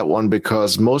enjoyed that one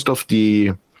because most of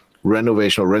the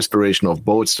renovation or restoration of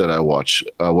boats that I watch,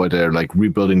 where they're like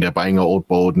they're buying an old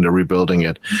boat and they're rebuilding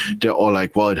it. They're all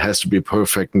like, well, it has to be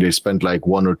perfect. And they spent like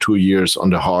 1 or 2 years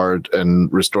on the hard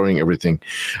and restoring everything.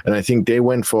 And I think they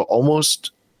went for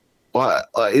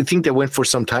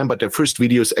some time, but their first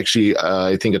video is actually,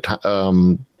 I think,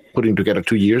 putting together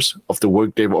 2 years of the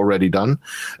work they've already done.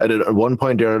 And at one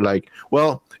point they're like,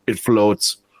 well, it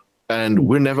floats. And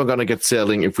we're never going to get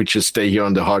sailing if we just stay here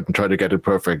on the hard and try to get it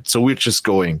perfect. So we're just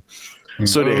going.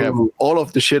 So they have all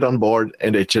of the shit on board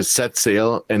and they just set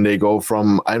sail and they go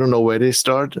from, I don't know where they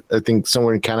start. I think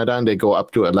somewhere in Canada, and they go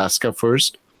up to Alaska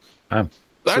first. So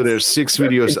there's 6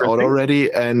 videos out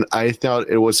already. And I thought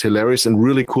it was hilarious and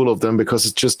really cool of them because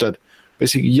it's just that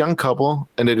basically young couple.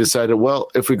 And they decided, well,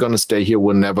 if we're going to stay here,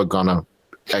 we're never going to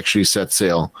actually set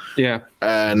sail. Yeah.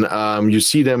 And you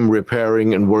see them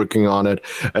repairing and working on it,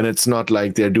 and it's not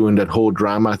like they're doing that whole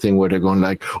drama thing where they're going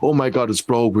like, oh my god, it's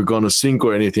broke, we're gonna sink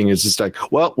or anything. It's just like,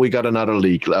 well, we got another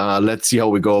leak, let's see how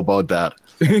we go about that.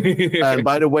 And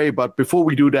by the way, but before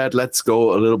we do that, let's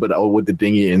go a little bit out with the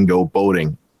dinghy and go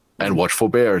boating and watch for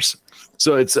bears.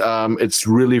 So it's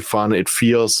really fun. It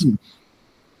feels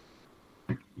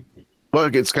well,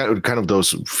 it's kind of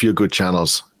those feel good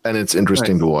channels, and it's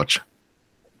interesting to watch.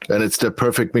 And it's the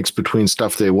perfect mix between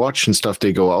stuff they watch and stuff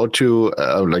they go out to,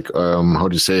 how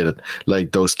do you say it?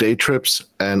 Like those day trips,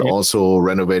 and also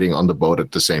renovating on the boat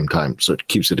at the same time. So it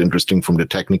keeps it interesting from the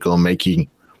technical making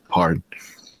part.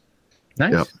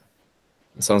 Nice. Yeah.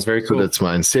 Sounds very cool. So that's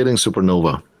mine. Sailing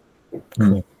Supernova.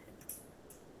 Cool.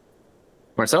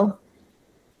 Marcel,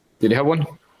 did you have one?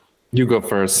 You go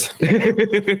first.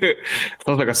 Sounds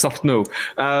like a soft no.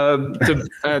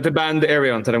 The band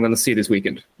Arion that I'm going to see this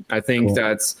weekend. I think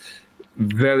that's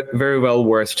very, very well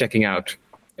worth checking out,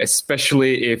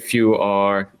 especially if you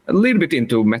are a little bit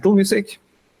into metal music.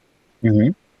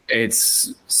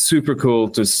 it's super cool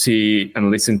to see and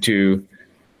listen to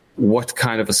what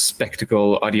kind of a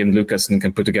spectacle Adrian Lucassen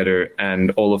can put together,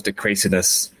 and all of the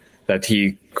craziness that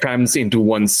he crams into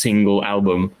one single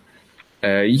album.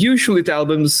 Usually the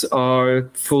albums are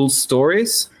full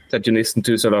stories that you listen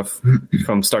to sort of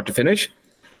from start to finish,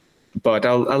 but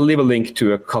I'll leave a link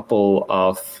to a couple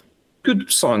of good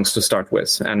songs to start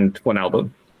with and one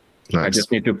album. Nice. I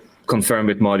just need to confirm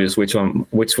with Marius which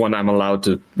one I'm allowed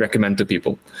to recommend to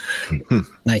people.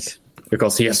 Nice.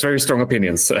 Because he has very strong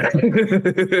opinions.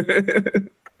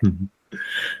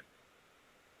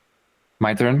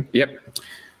 My turn? Yep.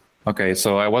 Okay,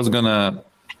 so I was gonna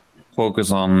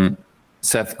focus on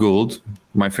Seth Gould,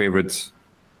 my favorite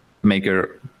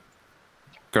maker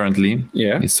currently.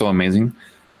 Yeah. He's so amazing.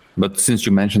 But since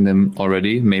you mentioned him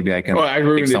already, maybe I can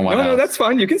pick someone else. No, that's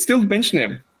fine. You can still mention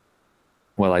him.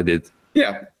 Well, I did.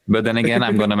 Yeah. But then again,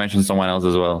 I'm going to mention someone else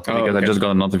as well. Because I just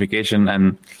got a notification,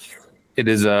 and it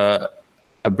is a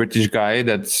British guy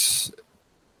that's...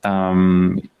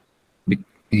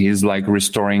 he's like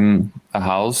restoring a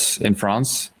house in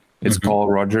France. It's Carl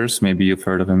Rogers. Maybe you've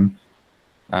heard of him.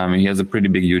 He has a pretty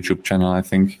big YouTube channel, I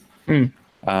think.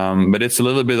 But it's a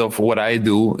little bit of what I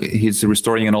do. He's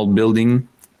restoring an old building,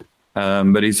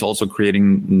 but he's also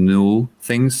creating new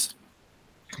things.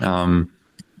 And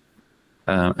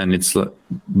it's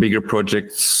bigger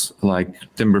projects like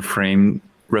timber frame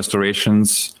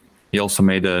restorations. He also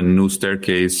made a new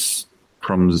staircase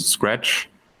from scratch,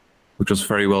 which was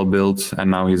very well built.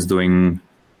 And now he's doing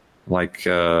like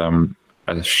a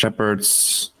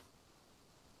shepherd's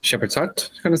hut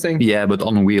kind of thing. Yeah, but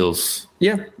on wheels.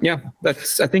 Yeah.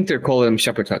 I think they're calling them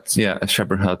shepherd huts. Yeah, a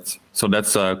shepherd hut. So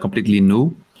that's completely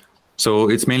new. So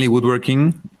it's mainly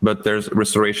woodworking, but there's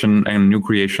restoration and new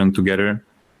creation together.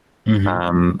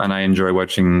 And I enjoy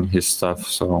watching his stuff.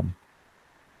 So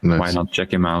why not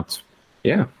check him out?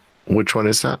 Yeah. Which one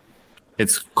is that?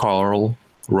 It's Carl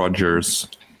Rogers.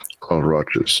 Carl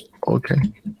Rogers. Okay.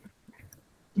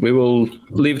 We will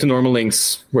leave the normal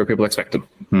links where people expect them.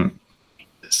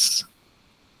 Yes.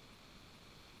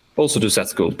 Also to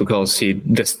Seth Gould, because he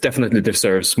definitely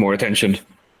deserves more attention.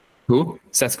 Who?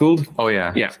 Seth Gould? Oh,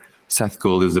 yeah. Yeah. Seth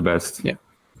Gould is the best. Yeah.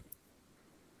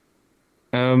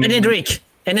 Enedric.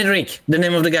 The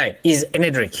name of the guy is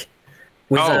Enedric.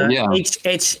 With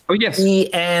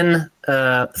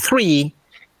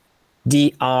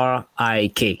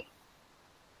HHEN3DRIK.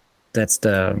 That's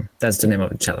the name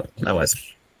of the channel. That was.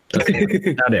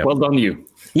 Well done, you.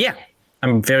 Yeah,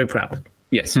 I'm very proud.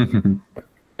 Yes.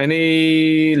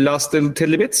 Any last little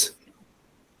tiddly bits?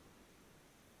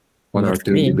 What are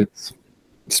tiddly bits?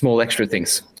 Small extra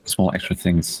things.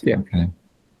 Yeah. Okay.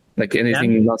 Like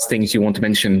anything, last things you want to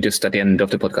mention just at the end of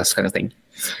the podcast kind of thing.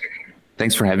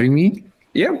 Thanks for having me.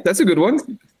 Yeah, that's a good one.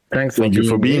 Thank you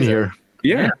for being here.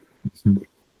 Yeah.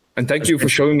 And thank you for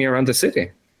showing me around the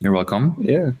city. You're welcome.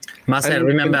 Yeah. Marcel,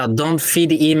 remember, don't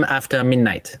feed him after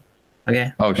midnight.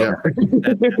 Okay? Oh, sure.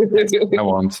 I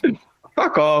won't.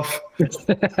 Fuck off.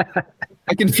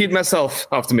 I can feed myself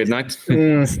after midnight.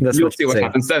 You'll see what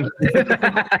happens then.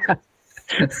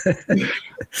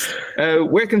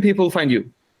 Where can people find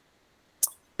you?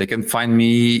 They can find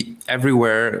me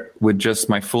everywhere with just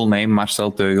my full name,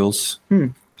 Marcel Teugels.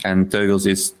 And Teugels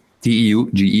is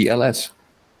Teugels.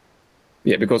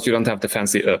 Yeah, because you don't have the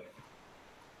fancy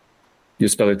You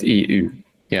spell it EU.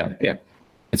 Yeah.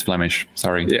 It's Flemish.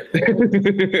 Sorry. Yeah.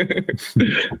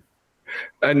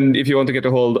 And if you want to get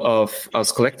a hold of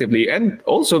us collectively, and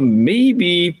also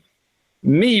maybe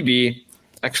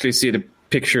actually see the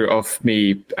picture of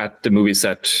me at the movie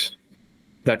set,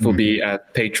 that will be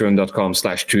at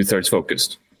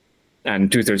patreon.com/2/3focused. And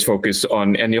 2/3 focused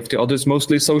on any of the others,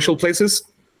 mostly social places.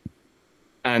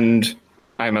 And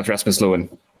I'm at Rasmus Lewin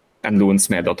and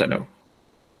lewinsmed.no.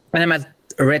 And I'm at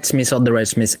Red Smith or the Red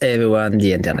Smith everywhere on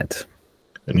the internet.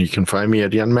 And you can find me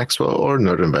at Jan Maxwell or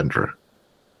Nerd Inventor.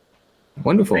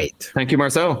 Wonderful. Great. Thank you,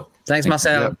 Marcel. Thanks,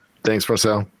 Marcel. Yeah. Thanks,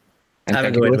 Marcel. And have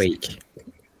a great week.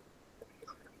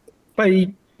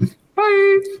 Bye.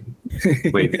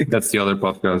 Wait, that's the other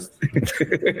podcast.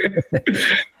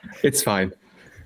 It's fine.